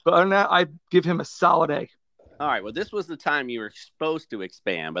spotty. But other than that, I give him a solid A. All right, well, this was the time you were supposed to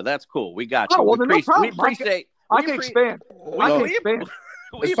expand, but that's cool. We got you. Oh, well, no problem. I can expand.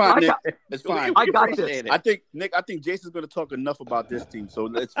 It's fine, Nick. It's fine. I got this. I think Jason's going to talk enough about this team, so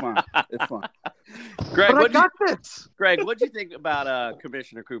it's fine. It's fine. Greg, I got this. Greg, what do you think about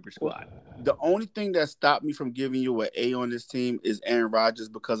Commissioner Cooper's squad? The only thing that stopped me from giving you an A on this team is Aaron Rodgers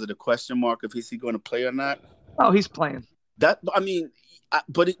because of the question mark of is he going to play or not. Oh, he's playing. But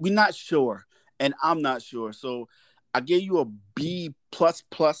we're not sure, and I'm not sure. So I gave you a B plus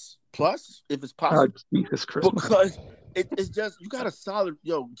if it's possible. Jesus Christmas. Because it's just, you got a solid,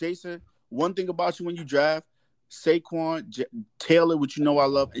 Jason, one thing about you when you draft, Saquon, Taylor, which you know I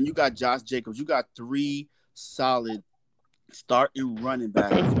love, and you got Josh Jacobs. You got three solid starting running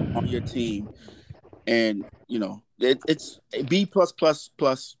backs on your team. And, it's a B plus.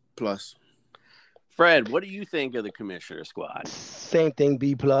 Fred, what do you think of the Commissioner squad? Same thing,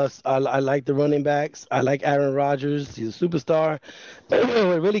 B+. I like the running backs. I like Aaron Rodgers. He's a superstar.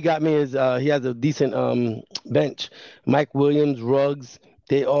 What really got me is he has a decent bench. Mike Williams, Ruggs,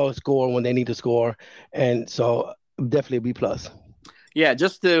 they all score when they need to score. And so definitely a B+. Yeah,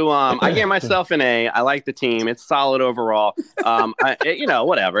 just to I gave myself an A. I like the team; it's solid overall.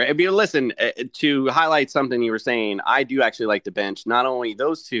 Whatever. If you listen to highlight something you were saying, I do actually like the bench. Not only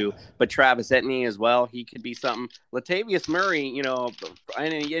those two, but Travis Etienne as well. He could be something. Latavius Murray,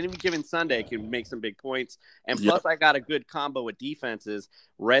 any given Sunday can make some big points. And plus, I got a good combo with defenses,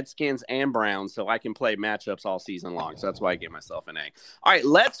 Redskins and Browns, so I can play matchups all season long. So that's why I gave myself an A. All right,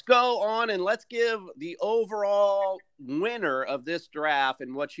 let's go on and let's give the overall winner of this draft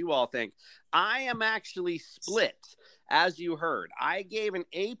and what you all think. I am actually split, as you heard. I gave an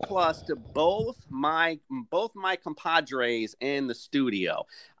A+ to both my compadres in the studio.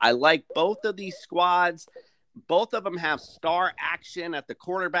 I like both of these squads. Both of them have star action at the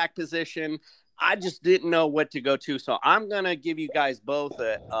quarterback position. I just didn't know what to go to, so I'm going to give you guys both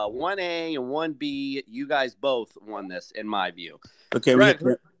a 1A and 1B. You guys both won this, in my view. Okay,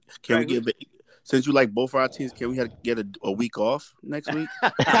 can we give it? Since you like both our teams, can we get a week off next week?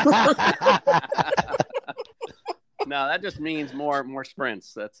 No, that just means more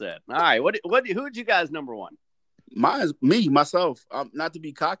sprints. That's it. All right, who'd you guys number one? Mine's myself. Not to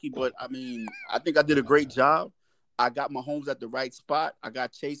be cocky, but I think I did a great job. I got Mahomes at the right spot. I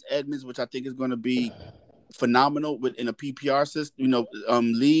got Chase Edmonds, which I think is going to be phenomenal in a PPR system,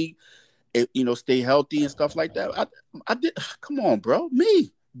 league. Stay healthy and stuff like that. I did. Come on, bro.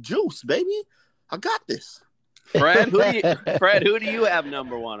 Me, Juice, baby. I got this. Fred, who do you have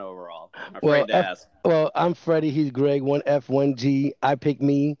number one overall? I'm afraid to ask. Well, I'm Freddie. He's Greg. 1F, 1G. I pick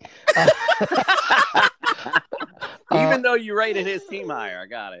me. Even though you rated his team higher, I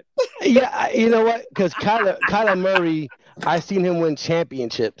got it. Yeah, you know what? Because Kyler Murray, I've seen him win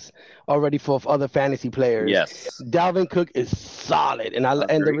championships already for other fantasy players. Yes. Dalvin Cook is solid, and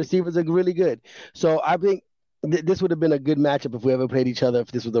the receivers are really good. So I think this would have been a good matchup if we ever played each other,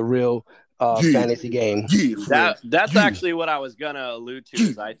 if this was a real fantasy game. That's actually what I was gonna allude to.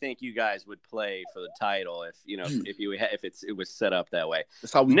 Is I think you guys would play for the title if it was set up that way.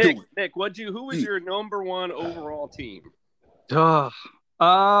 That's how we do it. Nick, who was your number one overall team? Just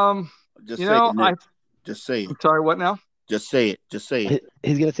say it. I'm sorry, what now? Just say it.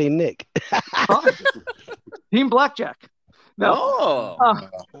 He's gonna say Nick. Team Blackjack. No.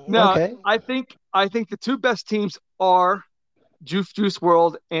 Okay. I think the two best teams are Juice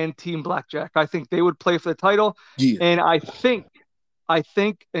World and Team Blackjack. I think they would play for the title. Yeah. And I think,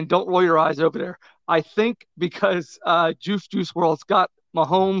 and don't roll your eyes over there, I think because Juice World's got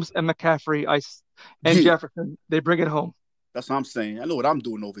Mahomes and McCaffrey and Jefferson, they bring it home. That's what I'm saying. I know what I'm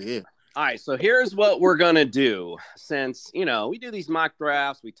doing over here. All right, so here's what we're going to do. Since, we do these mock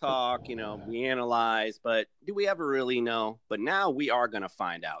drafts, we talk, we analyze, but do we ever really know? But now we are going to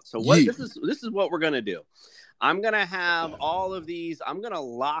find out. So this is what we're going to do. I'm going to have all of these. I'm going to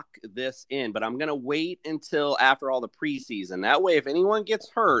lock this in, but I'm going to wait until after all the preseason. That way, if anyone gets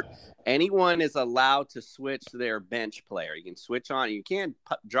hurt, anyone is allowed to switch their bench player. You can switch on. You can't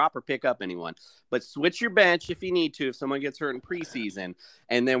drop or pick up anyone, but switch your bench if you need to, if someone gets hurt in preseason.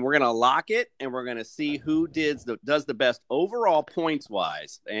 And then we're going to lock it, and we're going to see who does the best overall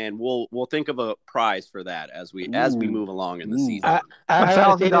points-wise. And we'll think of a prize for that as we move along in the season.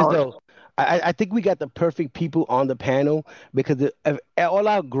 I think we got the perfect people on the panel because all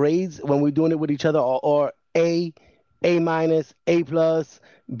our grades when we're doing it with each other are A minus, A plus,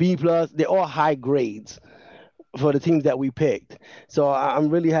 B plus. They're all high grades for the teams that we picked. So I'm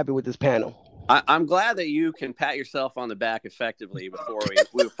really happy with this panel. I'm glad that you can pat yourself on the back effectively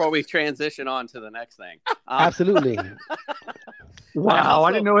before we transition on to the next thing. Absolutely. Wow,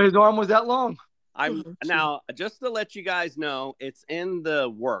 I didn't know his arm was that long. Now, just to let you guys know, it's in the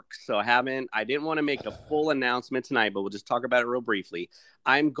works. So I didn't want to make a full announcement tonight, but we'll just talk about it real briefly.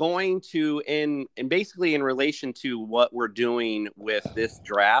 I'm going to, basically in relation to what we're doing with this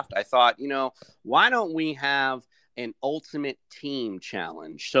draft, I thought, why don't we have an ultimate team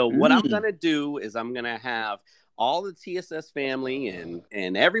challenge? So what I'm going to do is I'm going to have all the TSS family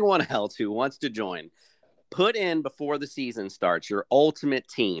and everyone else who wants to join put in before the season starts your ultimate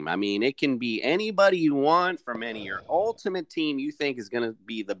team. I mean, it can be anybody you want from your ultimate team you think is going to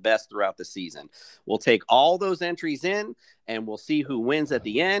be the best throughout the season. We'll take all those entries in and we'll see who wins at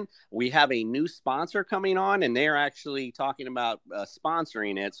the end. We have a new sponsor coming on and they're actually talking about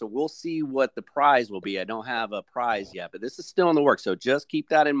sponsoring it. So we'll see what the prize will be. I don't have a prize yet, but this is still in the works. So just keep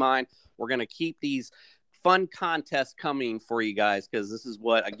that in mind. We're going to keep these fun contest coming for you guys because this is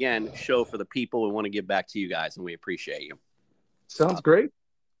what, again, show for the people. We want to give back to you guys, and we appreciate you. Sounds great.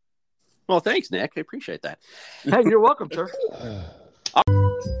 Well, thanks, Nick. I appreciate that. Hey, you're welcome, sir.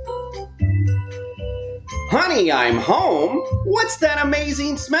 Honey, I'm home. What's that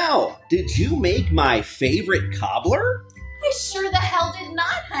amazing smell? Did you make my favorite cobbler? I sure the hell did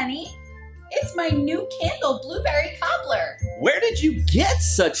not, honey. It's my new candle, blueberry cobbler. Where did you get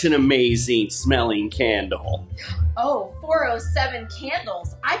such an amazing smelling candle? Oh, 407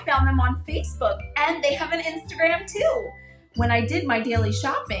 Candles. I found them on Facebook, and they have an Instagram too. When I did my daily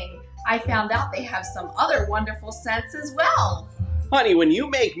shopping, I found out they have some other wonderful scents as well. Honey, when you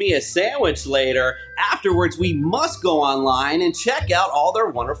make me a sandwich later, afterwards we must go online and check out all their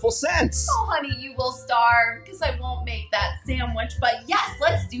wonderful scents. Oh, honey, you will starve because I won't make that sandwich, but yes,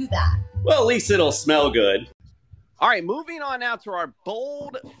 let's do that. Well, at least it'll smell good. All right, moving on now to our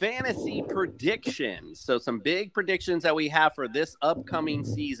bold fantasy predictions. So some big predictions that we have for this upcoming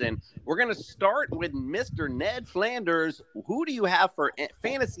season. We're going to start with Mr. Ned Flanders. Who do you have for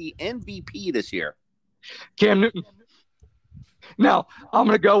fantasy MVP this year? Cam Newton. Now, I'm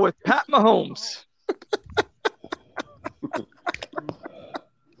going to go with Pat Mahomes.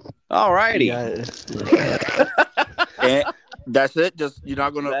 All righty. And that's it. Just you're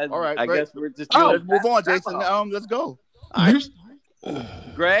not gonna. All right. I great. guess we're just. Let's move on, Jason. Let's go. Right.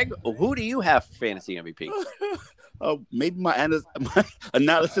 Greg, who do you have for fantasy MVP? Maybe my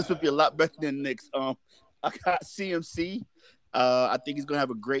analysis would be a lot better than Nick's. I got CMC. I think he's gonna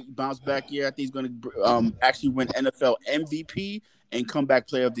have a great bounce back year. I think he's gonna actually win NFL MVP and comeback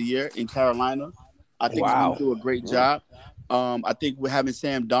player of the year in Carolina. I think he's gonna do a great job. I think we're having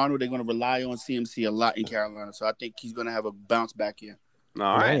Sam Darnold. They're going to rely on CMC a lot in Carolina. So I think he's going to have a bounce back year.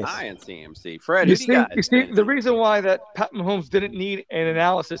 All right. I and CMC. Fred, you see, the reason why that Pat Mahomes didn't need an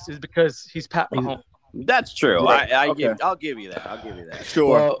analysis is because he's Pat Mahomes. That's true. Right. I'll give you that.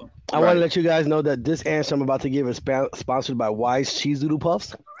 Sure. Well, I want to let you guys know that this answer I'm about to give is sponsored by Wise Cheese Doodle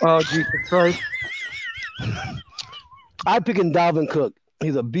Puffs. Oh, Jesus Christ. I'm picking Dalvin Cook.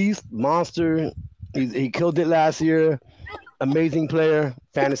 He's a beast, monster. He killed it last year. Amazing player,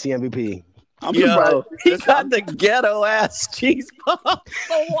 fantasy MVP. He got the ghetto ass cheese puff. But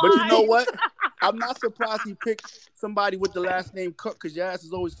you know what? I'm not surprised he picked somebody with the last name Cook because your ass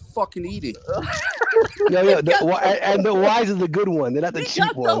is always fucking eating. Yeah. And the Wise is the good one. They're not the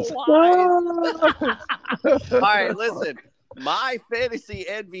cheap ones. All right, listen. My fantasy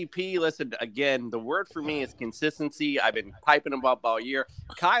MVP, listen, again, the word for me is consistency. I've been piping him up all year.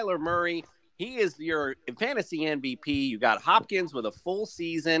 Kyler Murray. He is your fantasy MVP. You got Hopkins with a full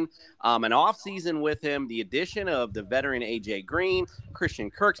season, an off season with him, the addition of the veteran A.J. Green,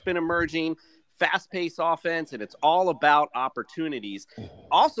 Christian Kirk's been emerging. fast-paced offense, and it's all about opportunities.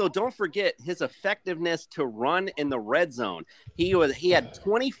 Also, don't forget his effectiveness to run in the red zone. He had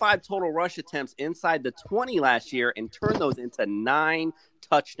 25 total rush attempts inside the 20 last year and turned those into 9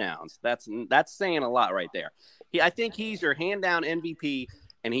 touchdowns. That's saying a lot right there. I think he's your hand-down MVP,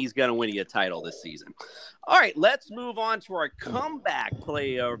 and he's going to win you a title this season. All right, let's move on to our comeback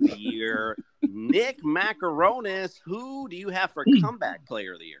player of the year, Nick Macaronis. Who do you have for comeback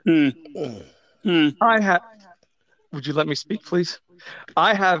player of the year? Would you let me speak, please?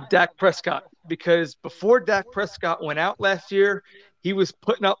 I have Dak Prescott, because before Dak Prescott went out last year, he was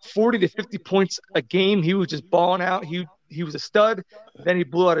putting up 40 to 50 points a game. He was just balling out. He was a stud. Then he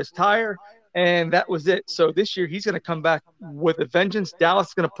blew out his tire, and that was it. So this year he's going to come back with a vengeance. Dallas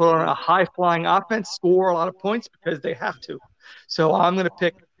is going to put on a high-flying offense, score a lot of points because they have to. So I'm going to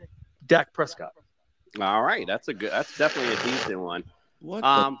pick Dak Prescott. All right, that's definitely a decent one. What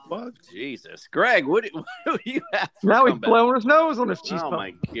the fuck? Jesus. Greg, what do you have for now comeback? He's blowing his nose on his cheese Oh, puff.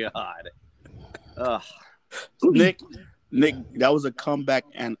 my God. Ugh. Nick, that was a comeback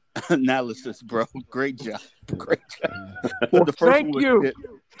and analysis, bro. Great job. Well, The first thank one was you. shit.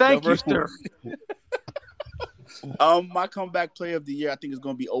 Thank The you, first one sir. was- my comeback player of the year, I think, is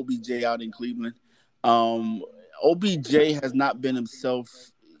going to be OBJ out in Cleveland. OBJ has not been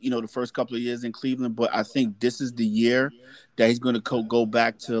himself, the first couple of years in Cleveland, but I think this is the year that he's going to go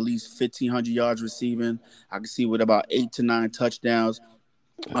back to at least 1,500 yards receiving. I can see with about 8 to 9 touchdowns.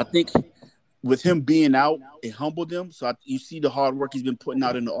 I think with him being out, it humbled him. So you see the hard work he's been putting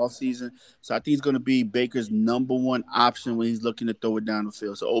out in the offseason. So I think he's going to be Baker's number one option when he's looking to throw it down the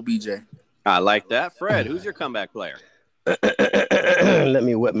field. So OBJ. I like that. Fred, who's your comeback player? Let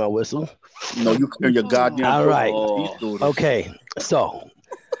me wet my whistle. No, you clear your goddamn. All right. Oh. Okay. So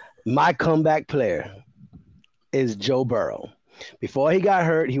my comeback player is Joe Burrow. Before he got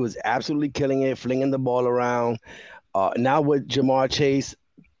hurt, he was absolutely killing it, flinging the ball around. Now with Jamar Chase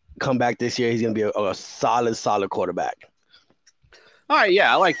come back this year, he's going to be a solid quarterback. All right,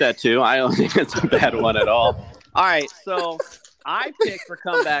 yeah, I like that too. I don't think it's a bad one at all. All right, so I picked for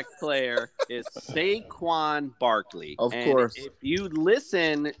comeback player is Saquon Barkley. Of course. If you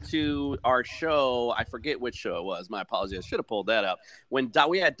listen to our show, I forget which show it was. My apologies. I should have pulled that up. When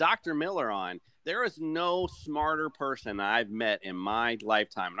we had Dr. Miller on, there is no smarter person I've met in my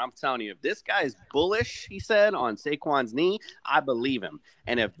lifetime. And I'm telling you, if this guy is bullish, he said, on Saquon's knee, I believe him.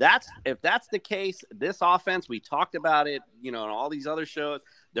 And if that's the case, this offense, we talked about it, in all these other shows,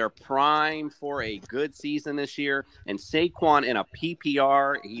 they're primed for a good season this year. And Saquon in a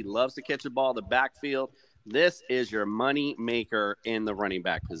PPR, he loves to catch the ball in the backfield. This is your money maker in the running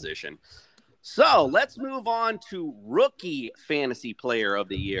back position. So let's move on to rookie fantasy player of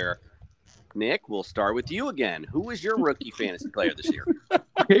the year. Nick, we'll start with you again. Who was your rookie fantasy player this year?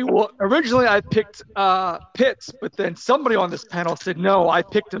 Okay, well, originally I picked Pitts, but then somebody on this panel said, no, I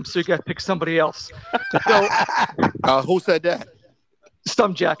picked him, so you got to pick somebody else. So, who said that?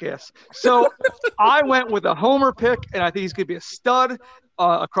 Some jackass. So I went with a homer pick, and I think he's going to be a stud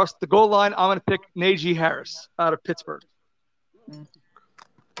across the goal line. I'm going to pick Najee Harris out of Pittsburgh.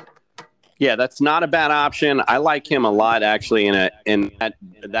 Yeah, that's not a bad option. I like him a lot, actually, in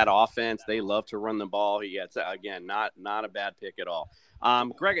that offense. They love to run the ball. He gets, again, not a bad pick at all.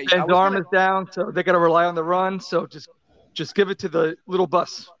 Greg, His arm is down, so they got to rely on the run. So just give it to the little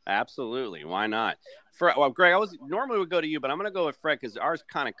bus. Absolutely, why not? Greg, normally would go to you, but I'm going to go with Fred because ours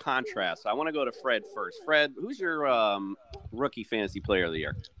kind of contrasts. I want to go to Fred first. Fred, who's your rookie fantasy player of the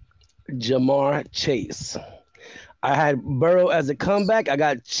year? Jamar Chase. I had Burrow as a comeback. I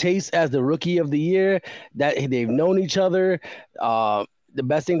got Chase as the rookie of the year. That they've known each other. The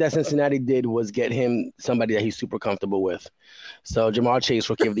best thing that Cincinnati did was get him somebody that he's super comfortable with. So Jamar Chase,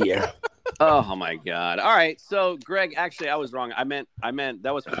 rookie of the year. Oh my God! All right, so Greg, actually, I was wrong. I meant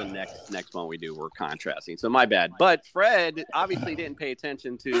that was for the next one we do. We're contrasting, so my bad. But Fred obviously didn't pay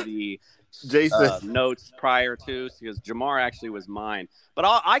attention to the notes prior to, because Jamar actually was mine. But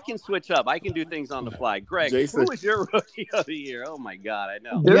I can switch up. I can do things on the fly. Greg, who was your rookie of the year? Oh my God, I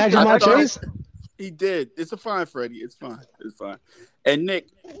know. You had Jamar Chase? He did. It's fine, Freddie. It's fine. And Nick,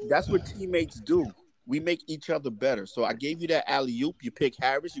 that's what teammates do. We make each other better. So I gave you that alley-oop. You pick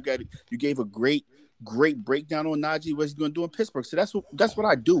Harris. You gave a great breakdown on Najee, what he's going to do in Pittsburgh. So that's what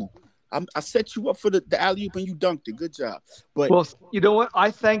I do. I set you up for the alley-oop and you dunked it. Good job. But well, you know what?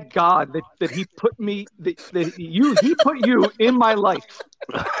 I thank God that he put me he put you in my life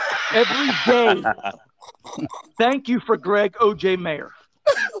every day. Thank you for Greg O.J. Mayer.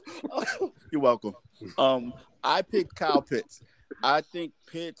 You're welcome. I picked Kyle Pitts. I think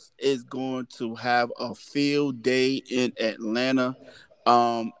Pitts is going to have a field day in Atlanta.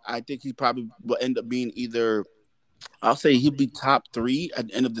 I think he probably will end up being either. I'll say he'll be top 3 at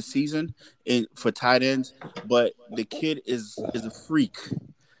the end of the season for tight ends. But the kid is a freak,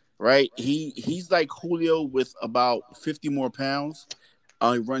 right? He's like Julio with about 50 more pounds.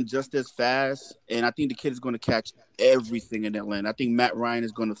 He runs just as fast, and I think the kid is going to catch everything in Atlanta. I think Matt Ryan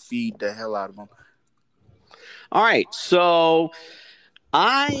is going to feed the hell out of him. All right, so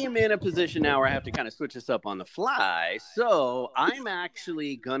I am in a position now where I have to kind of switch this up on the fly. So I'm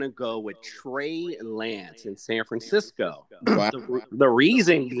actually going to go with Trey Lance in San Francisco. Wow. The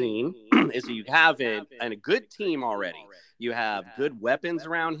reason being is you have a good team already. You have good weapons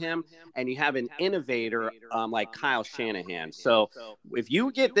around him, and you have an innovator like Kyle Shanahan. So if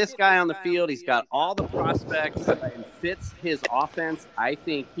you get this guy on the field, he's got all the prospects and fits his offense. I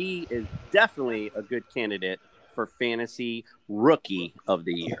think he is definitely a good candidate for fantasy rookie of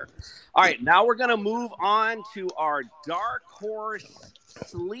the year. All right, now we're going to move on to our dark horse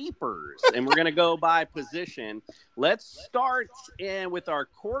sleepers, and we're going to go by position. Let's start with our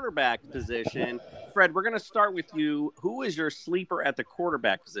quarterback position. Fred, we're going to start with you. Who is your sleeper at the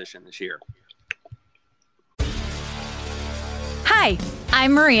quarterback position this year? Hi,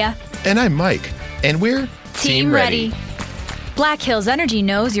 I'm Maria. And I'm Mike. And we're Team Ready. Black Hills Energy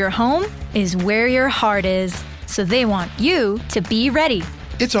knows your home is where your heart is, so they want you to be ready.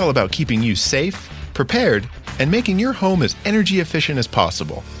 It's all about keeping you safe, prepared, and making your home as energy efficient as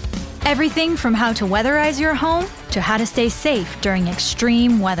possible. Everything from how to weatherize your home to how to stay safe during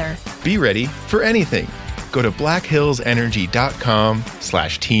extreme weather. Be ready for anything. Go to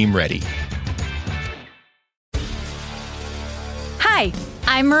blackhillsenergy.com/Team Ready. Hi,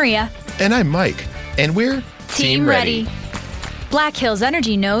 I'm Maria. And I'm Mike. And we're Team Ready. Black Hills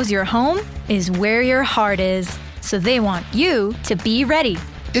Energy knows your home is where your heart is, so they want you to be ready.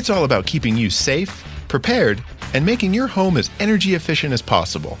 It's all about keeping you safe, prepared, and making your home as energy efficient as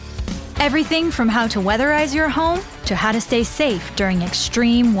possible. Everything from how to weatherize your home to how to stay safe during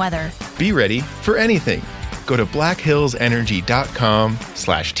extreme weather. Be ready for anything. Go to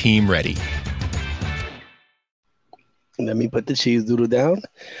blackhillsenergy.com/Team Ready. Let me put the cheese doodle down.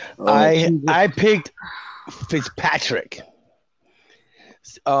 I picked Fitzpatrick.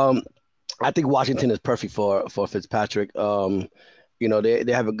 I think Washington is perfect for Fitzpatrick.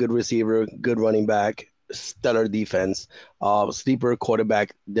 They have a good receiver, good running back, stellar defense. Sleeper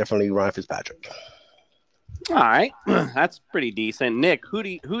quarterback, definitely Ryan Fitzpatrick. All right, that's pretty decent. Nick, who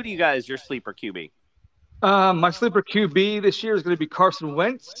do you guys your sleeper QB? My sleeper QB this year is going to be Carson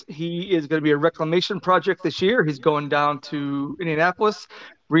Wentz. He is going to be a reclamation project this year. He's going down to Indianapolis,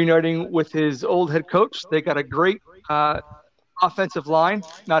 reuniting with his old head coach. They got a great offensive line,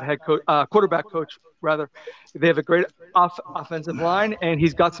 not head coach, quarterback coach, rather. They have a great offensive line, and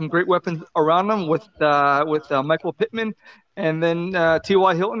he's got some great weapons around him with Michael Pittman, and then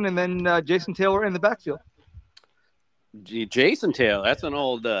T.Y. Hilton, and then Jason Taylor in the backfield. Jason Taylor, that's an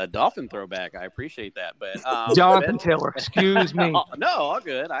old Dolphin throwback. I appreciate that. But Jonathan Taylor, excuse me. No, all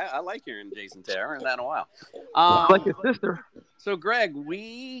good. I like hearing Jason Taylor. I haven't heard that in a while. Like his sister. So, Greg,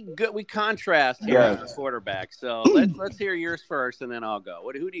 we contrast here as a quarterback. So let's hear yours first, and then I'll go.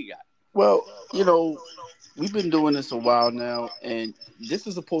 Who do you got? Well, we've been doing this a while now, and this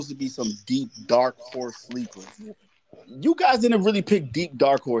is supposed to be some deep, dark horse sleepers. You guys didn't really pick deep,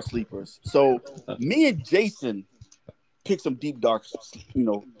 dark horse sleepers. So me and Jason picked some deep, dark,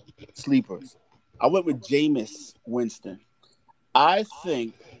 sleepers. I went with Jameis Winston. I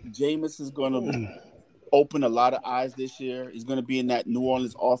think Jameis is going to open a lot of eyes this year. He's going to be in that New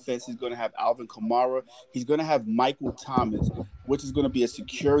Orleans offense. He's going to have Alvin Kamara. He's going to have Michael Thomas, which is going to be a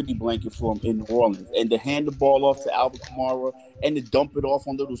security blanket for him in New Orleans. And to hand the ball off to Alvin Kamara and to dump it off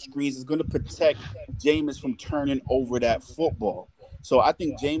on little screens is going to protect Jameis from turning over that football. So I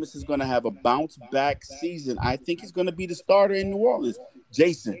think Jameis is going to have a bounce-back season. I think he's going to be the starter in New Orleans.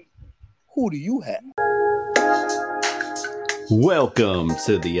 Jason, who do you have? Welcome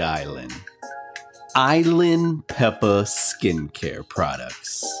to the island. Island Peppa Skincare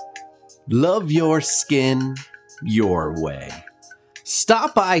Products. Love your skin your way.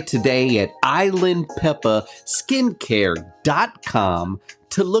 Stop by today at islandpeppaskincare.com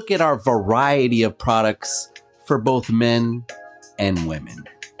to look at our variety of products for both men and women.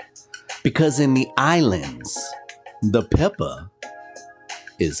 Because in the islands, the pepper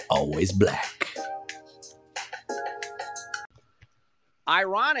is always black.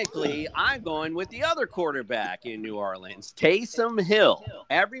 Ironically, I'm going with the other quarterback in New Orleans, Taysom Hill.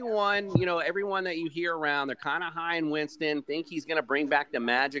 Everyone that you hear around, they're kind of high in Winston, think he's going to bring back the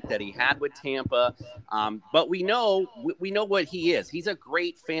magic that he had with Tampa. But we know what he is. He's a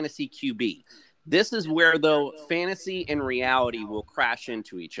great fantasy QB. This is where, though, fantasy and reality will crash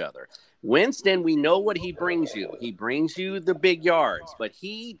into each other. Winston, we know what he brings you. He brings you the big yards, but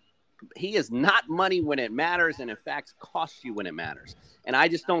he is not money when it matters, and in fact costs you when it matters. And I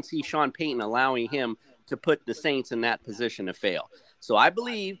just don't see Sean Payton allowing him to put the Saints in that position to fail. So I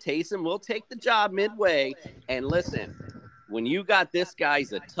believe Taysom will take the job midway. And listen, when you got this guy,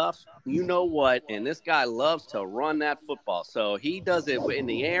 he's a tough, you know what, and this guy loves to run that football. So he does it in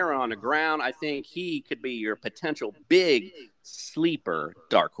the air or on the ground. I think he could be your potential big sleeper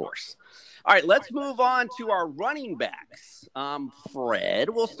dark horse. All right, let's move on to our running backs. Fred,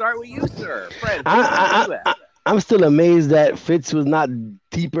 we'll start with you, sir. Fred, I'm still amazed that Fitz was not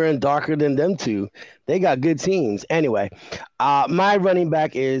deeper and darker than them two. They got good teams. Anyway, my running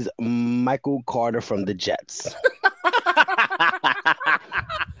back is Michael Carter from the Jets.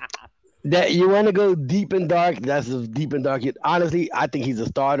 That you want to go deep and dark, that's as deep and dark. Honestly, I think he's a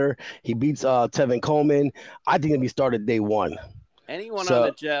starter. He beats Tevin Coleman. I think he'll be started day one. Anyone on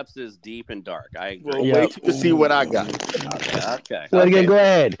the Jets is deep and dark. I agree. Well, wait to see what I got. Okay. Well, again, go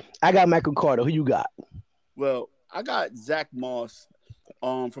ahead. I got Michael Carter. Who you got? Well, I got Zach Moss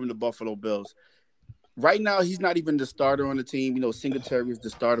from the Buffalo Bills. Right now, he's not even the starter on the team. You know, Singletary is the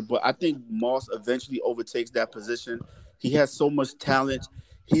starter, but I think Moss eventually overtakes that position. He has so much talent.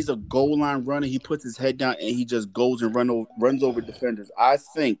 He's a goal line runner. He puts his head down and he just goes and runs over defenders. I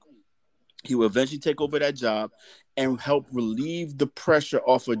think he will eventually take over that job and help relieve the pressure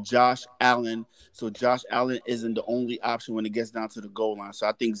off of Josh Allen. So Josh Allen isn't the only option when it gets down to the goal line. So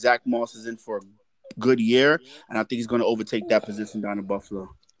I think Zach Moss is in for a good year, and I think he's going to overtake that position down in Buffalo.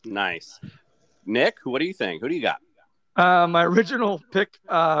 Nice. Nick, what do you think? Who do you got? My original pick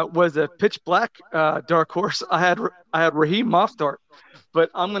was a pitch black dark horse. I had Raheem Mostert,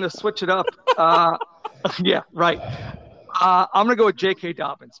 but I'm going to switch it up. Yeah, right. I'm going to go with J.K.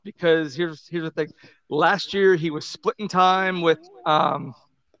 Dobbins because here's the thing. Last year, he was splitting time with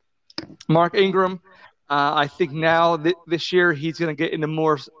Mark Ingram. I think now this year he's going to get into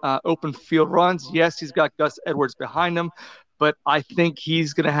more open field runs. Yes, he's got Gus Edwards behind him, but I think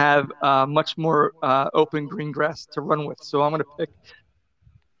he's going to have much more open green grass to run with. So I'm going to pick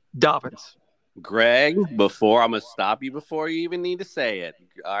Dobbins. Greg, I'm going to stop you before you even need to say it.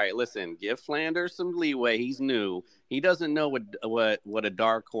 All right, listen, give Flanders some leeway. He's new. He doesn't know what a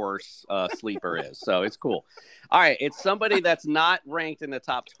dark horse sleeper is, so it's cool. All right, it's somebody that's not ranked in the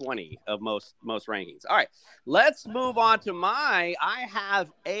top 20 of most rankings. All right, let's move on to I have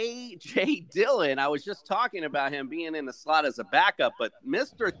A.J. Dillon. I was just talking about him being in the slot as a backup, but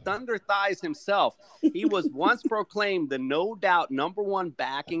Mr. Thunder Thighs himself, he was once proclaimed the no doubt number one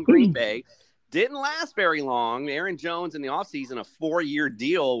back in Green Bay. Didn't last very long. Aaron Jones in the offseason, a 4-year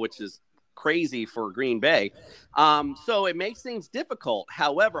deal, which is crazy for Green Bay. So it makes things difficult.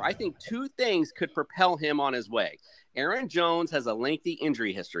 However, I think two things could propel him on his way. Aaron Jones has a lengthy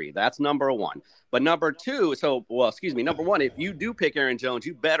injury history. That's number one. But number one, if you do pick Aaron Jones,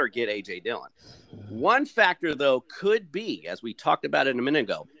 you better get A.J. Dillon. One factor, though, could be, as we talked about it a minute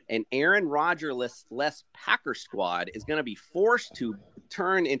ago, an Aaron Rodgers-less Packer squad is going to be forced to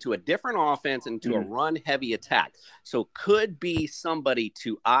turn into a different offense, into a run-heavy attack. So could be somebody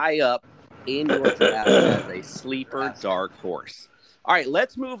to eye up in your draft as a sleeper dark horse. All right,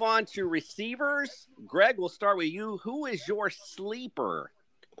 let's move on to receivers. Greg, we'll start with you. Who is your sleeper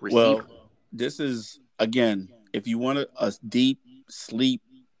receiver? Well, this is, again, if you want a deep sleep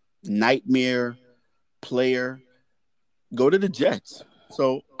nightmare player, go to the Jets.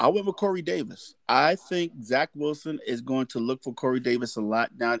 So I went with Corey Davis. I think Zach Wilson is going to look for Corey Davis a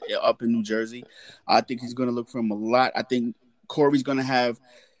lot up in New Jersey. I think he's going to look for him a lot. I think Corey's going to have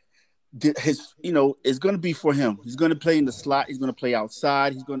it's going to be for him. He's going to play in the slot. He's going to play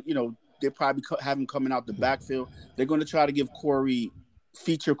outside. He's going to, they probably have him coming out the backfield. They're going to try to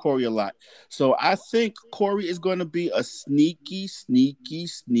feature Corey a lot. So I think Corey is going to be a sneaky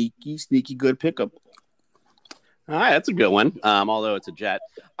good pickup. All right, that's a good one, although it's a Jet.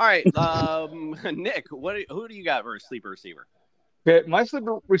 All right, Nick, who do you got for a sleeper receiver? Okay, my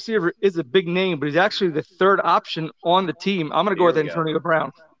sleeper receiver is a big name, but he's actually the third option on the team. I'm going to go with Antonio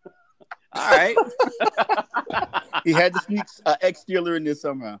Brown. All right. He had to sneak ex-Steeler in there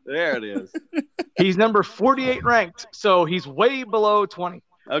somehow. There it is. He's number 48 ranked, so he's way below 20.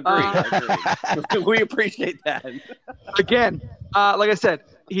 Agreed. We appreciate that. Again, like I said,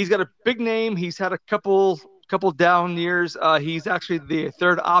 he's got a big name. He's had a couple down years. He's actually the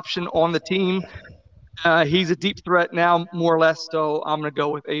third option on the team. He's a deep threat now, more or less, so I'm going to go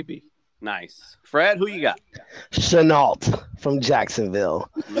with AB. Nice. Fred, who you got? Chenault from Jacksonville.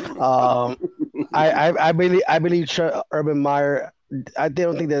 I believe Urban Meyer I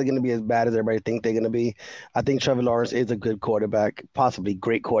don't think they're going to be as bad as everybody thinks they're going to be. I think Trevor Lawrence is a good quarterback, possibly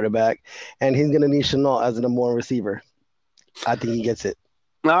great quarterback, and he's going to need Chenault as a number one receiver. I think he gets it.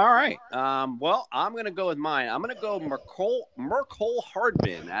 All right. Well, I'm going to go with mine. I'm going to go Mercole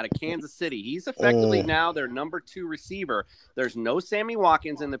Hardman out of Kansas City. He's effectively now their number 2 receiver. There's no Sammy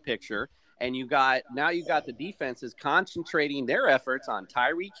Watkins in the picture. And you got the defenses concentrating their efforts on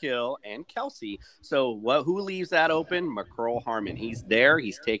Tyreek Hill and Kelsey. So who leaves that open? Mercole Hardman. He's there.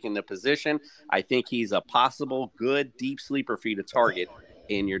 He's taking the position. I think he's a possible good deep sleeper for you to target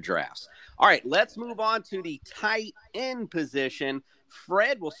in your drafts. All right, let's move on to the tight end position.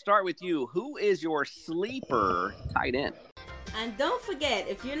 Fred, we'll start with you. Who is your sleeper tight end? And don't forget,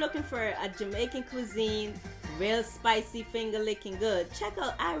 if you're looking for a Jamaican cuisine, real spicy finger licking good, check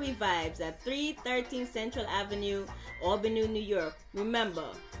out Irie Vibes at 313 Central Avenue, Albany, New York. Remember,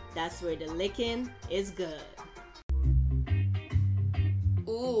 that's where the licking is good.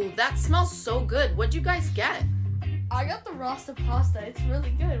 Ooh, that smells so good. What'd you guys get? I got the Rasta pasta. It's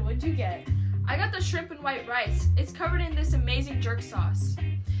really good. What'd you get? I got the shrimp and white rice. It's covered in this amazing jerk sauce.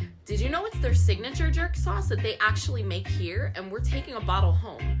 Did you know it's their signature jerk sauce that they actually make here? And we're taking a bottle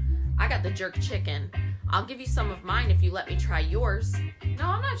home. I got the jerk chicken. I'll give you some of mine if you let me try yours. No,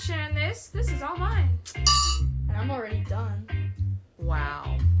 I'm not sharing this. This is all mine. And I'm already done.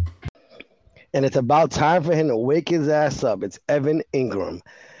 Wow. And it's about time for him to wake his ass up. It's Evan Ingram.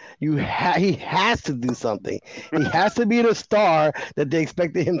 He has to do something. He has to be the star that they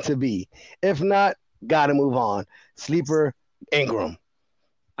expected him to be. If not, got to move on. Sleeper Ingram.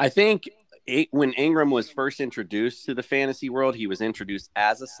 I think when Ingram was first introduced to the fantasy world, he was introduced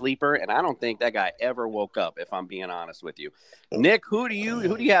as a sleeper, and I don't think that guy ever woke up, if I'm being honest with you. Nick, who do you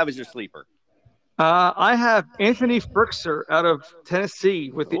have as your sleeper? I have Anthony Firkser out of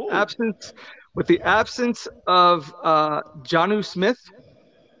Tennessee with the absence of Jonnu Smith.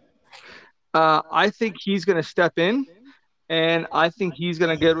 I think he's going to step in, and I think he's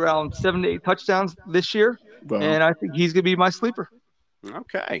going to get around 7 to 8 touchdowns this year, and I think he's going to be my sleeper.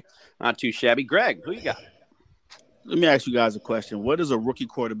 Okay, not too shabby. Greg, who you got? Let me ask you guys a question. What is a rookie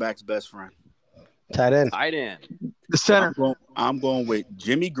quarterback's best friend? Tight end. Tight end. The center. I'm going with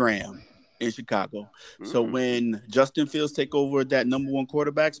Jimmy Graham in Chicago. So when Justin Fields take over that number 1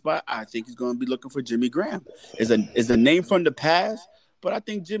 quarterback spot, I think he's going to be looking for Jimmy Graham. Is a name from the past, but I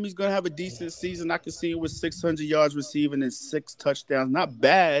think Jimmy's going to have a decent season. I can see him with 600 yards receiving and 6 touchdowns. Not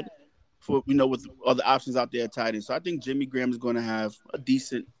bad for, with other options out there at tight end. So I think Jimmy Graham is going to have a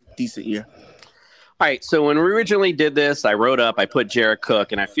decent year. All right, so when we originally did this, I put Jared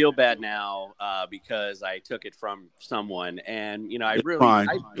Cook, and I feel bad now because I took it from someone. And, I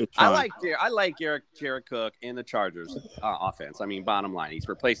like Jared Cook in the Chargers offense. I mean, bottom line, he's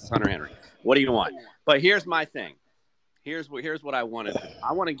replaced Hunter Henry. What do you want? But here's my thing. Here's what I want to do.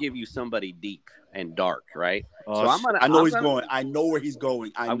 I want to give you somebody deep and dark, right? I know where he's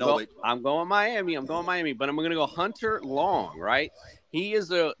going. I'm going Miami, but I'm going to go Hunter Long, right? He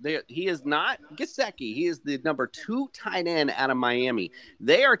is not Gesicki. He is the number 2 tight end out of Miami.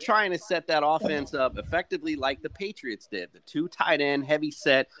 They are trying to set that offense up effectively like the Patriots did. The 2 tight end heavy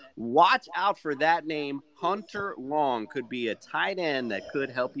set. Watch out for that name. Hunter Long could be a tight end that could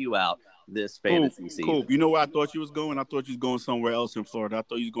help you out this fantasy season. Cool. You know where I thought you was going? I thought you was going somewhere else in Florida. I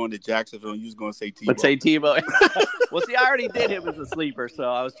thought you was going to Jacksonville and you was going to say Tebow. Let's say Tebow. Well, see, I already did him as a sleeper, so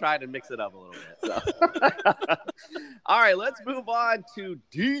I was trying to mix it up a little bit. So. All right, let's move on to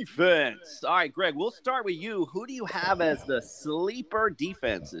defense. All right, Greg, we'll start with you. Who do you have as the sleeper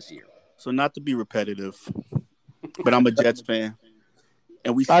defense this year? So not to be repetitive, but I'm a Jets fan.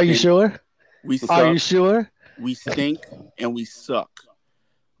 And we Are you sure? We suck. Are you sure? We stink and we suck.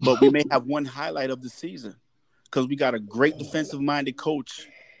 But we may have one highlight of the season because we got a great defensive-minded coach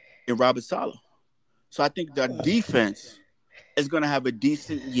in Robert Saleh. So I think the defense is going to have a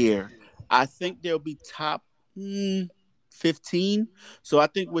decent year. I think they'll be top 15. So I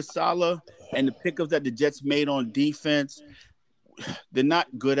think with Saleh and the pickups that the Jets made on defense, they're not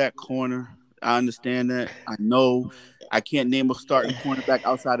good at corner. I understand that. I know. I can't name a starting cornerback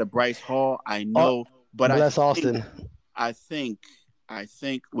outside of Bryce Hall. I know. But Austin. I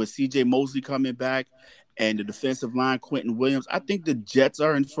think with C.J. Mosley coming back and the defensive line, Quentin Williams, I think the Jets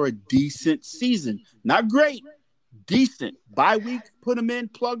are in for a decent season. Not great, decent. Bye week, put them in,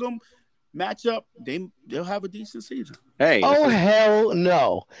 plug them, match up. They'll have a decent season. Hey. Oh, hell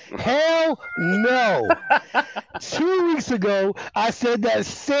no. Hell no. 2 weeks ago, I said that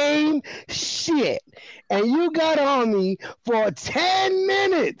same shit, and you got on me for 10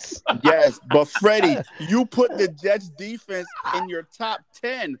 minutes. Yes, but Freddie, you put the Jets defense in your top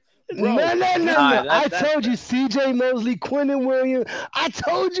 10. No. I told you, C.J. Mosley, Quentin Williams. I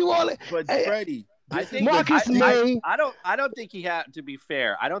told you all. But Freddie, I think Marcus May. I don't think he had. To be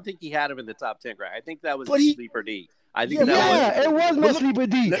fair, I don't think he had him in the top 10. Right? I think that was sleeper D. I think it was my sleeper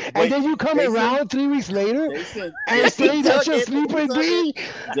D. And then you come around 3 weeks later and say that's your sleeper D.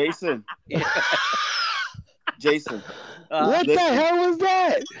 Jason. What the hell was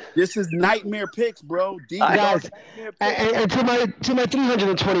that? This is nightmare picks, bro. Guys, and to my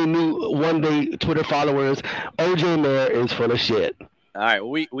 320 new one-day Twitter followers, OJ Mayer is full of shit. All right,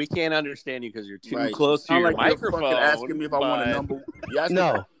 we can't understand you because you're too close to your microphone. You're asking me if I want a number.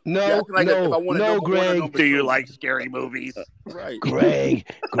 No, Greg. Do you like scary movies? Right, Greg.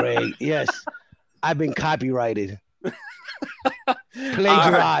 Yes, I've been copyrighted,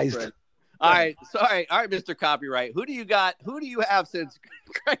 plagiarized. All right, sorry. All right, Mr. Copyright. Who do you got? Who do you have since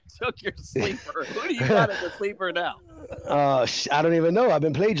Greg took your sleeper? Who do you got as a sleeper now? I don't even know. I've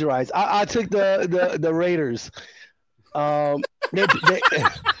been plagiarized. I took the Raiders.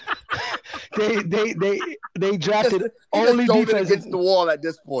 They drafted only defense against the wall at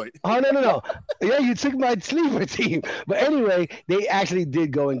this point. Oh no! Yeah, you took my sleeper team. But anyway, they actually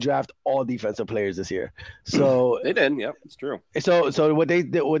did go and draft all defensive players this year. So they did. Yep, it's true. So what they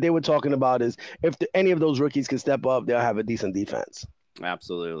were talking about is if any of those rookies can step up, they'll have a decent defense.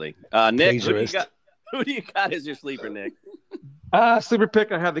 Absolutely. Nick, who do you got as your sleeper, Nick? Sleeper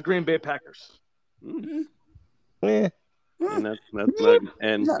pick. I have the Green Bay Packers. Mm-hmm. Yeah. And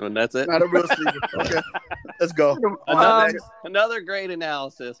that's it. Not a real sleeper. Okay, let's go. Another great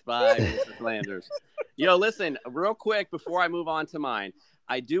analysis by Mr. Flanders. Yo, listen, real quick before I move on to mine,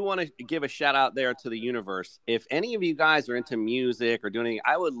 I do want to give a shout out there to the universe. If any of you guys are into music or doing anything,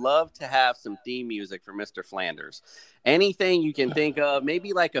 I would love to have some theme music for Mr. Flanders. Anything you can think of,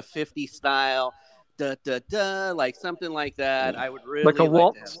 maybe like a 50 style, like something like that. I would really like a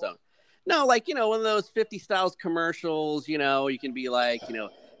waltz. To have some. No, like, one of those 50 styles commercials, you can be like,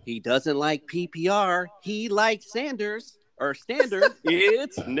 he doesn't like PPR. He likes Sanders or Standard.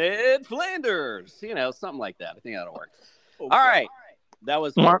 It's Ned Flanders, something like that. I think that'll work. Okay. All right. That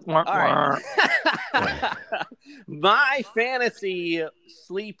was all right. My fantasy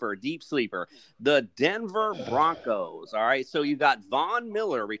sleeper, deep sleeper, the Denver Broncos. All right, so you got Von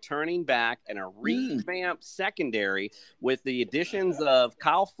Miller returning back and a revamped secondary with the additions of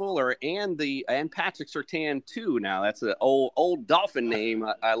Kyle Fuller and Patrick Surtain too. Now that's an old Dolphin name.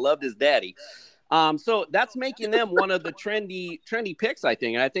 I loved his daddy. So that's making them one of the trendy picks, I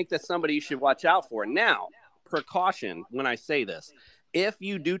think, and I think that's somebody you should watch out for. Now, precaution when I say this. If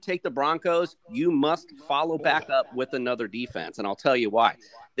you do take the Broncos, you must follow back up with another defense, and I'll tell you why.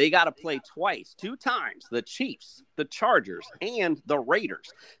 They got to play two times, the Chiefs, the Chargers, and the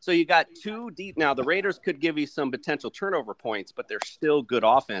Raiders. So you got two deep. Now, the Raiders could give you some potential turnover points, but they're still good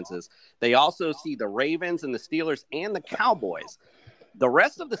offenses. They also see the Ravens and the Steelers and the Cowboys. The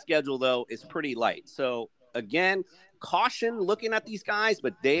rest of the schedule, though, is pretty light. So, again, caution looking at these guys,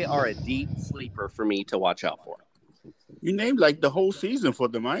 but they are a deep sleeper for me to watch out for. You named like the whole season for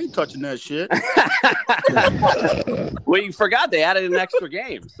them. I ain't touching that shit. Well, you forgot they added an extra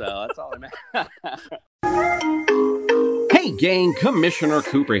game, so that's all I meant. Hey, gang, Commissioner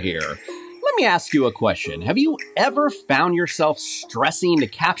Cooper here. Let me ask you a question. Have you ever found yourself stressing to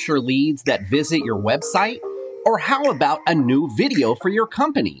capture leads that visit your website? Or how about a new video for your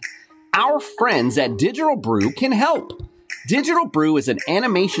company? Our friends at Digital Brew can help. Digital Brew is an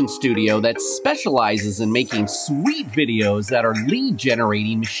animation studio that specializes in making sweet videos that are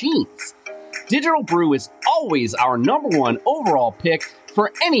lead-generating machines. Digital Brew is always our #1 overall pick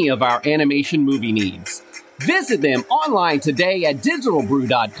for any of our animation movie needs. Visit them online today at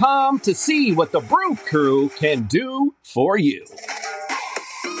digitalbrew.com to see what the Brew Crew can do for you.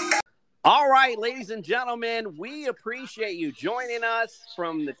 All right, ladies and gentlemen, we appreciate you joining us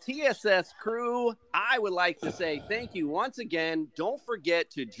from the TSS crew. I would like to say thank you once again. Don't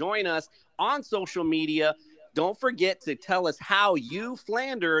forget to join us on social media. Don't forget to tell us how you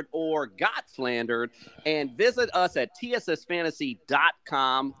flandered or got flandered, and visit us at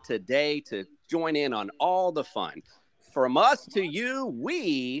tssfantasy.com today to join in on all the fun. From us to you,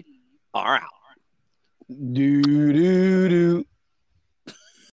 we are out. Do.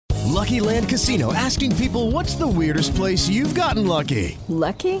 Lucky Land Casino, asking people, what's the weirdest place you've gotten lucky?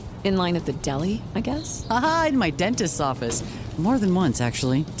 Lucky? In line at the deli, I guess? Aha, in my dentist's office. More than once,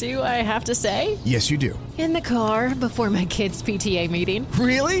 actually. Do I have to say? Yes, you do. In the car before my kids' PTA meeting.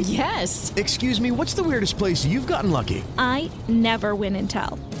 Really? Yes. Excuse me, what's the weirdest place you've gotten lucky? I never win and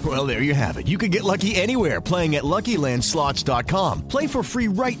tell. Well, there you have it. You can get lucky anywhere, playing at LuckyLandSlots.com. Play for free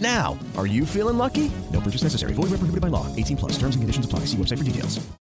right now. Are you feeling lucky? No purchase necessary. Void where prohibited by law. 18+. Terms and conditions apply. See website for details.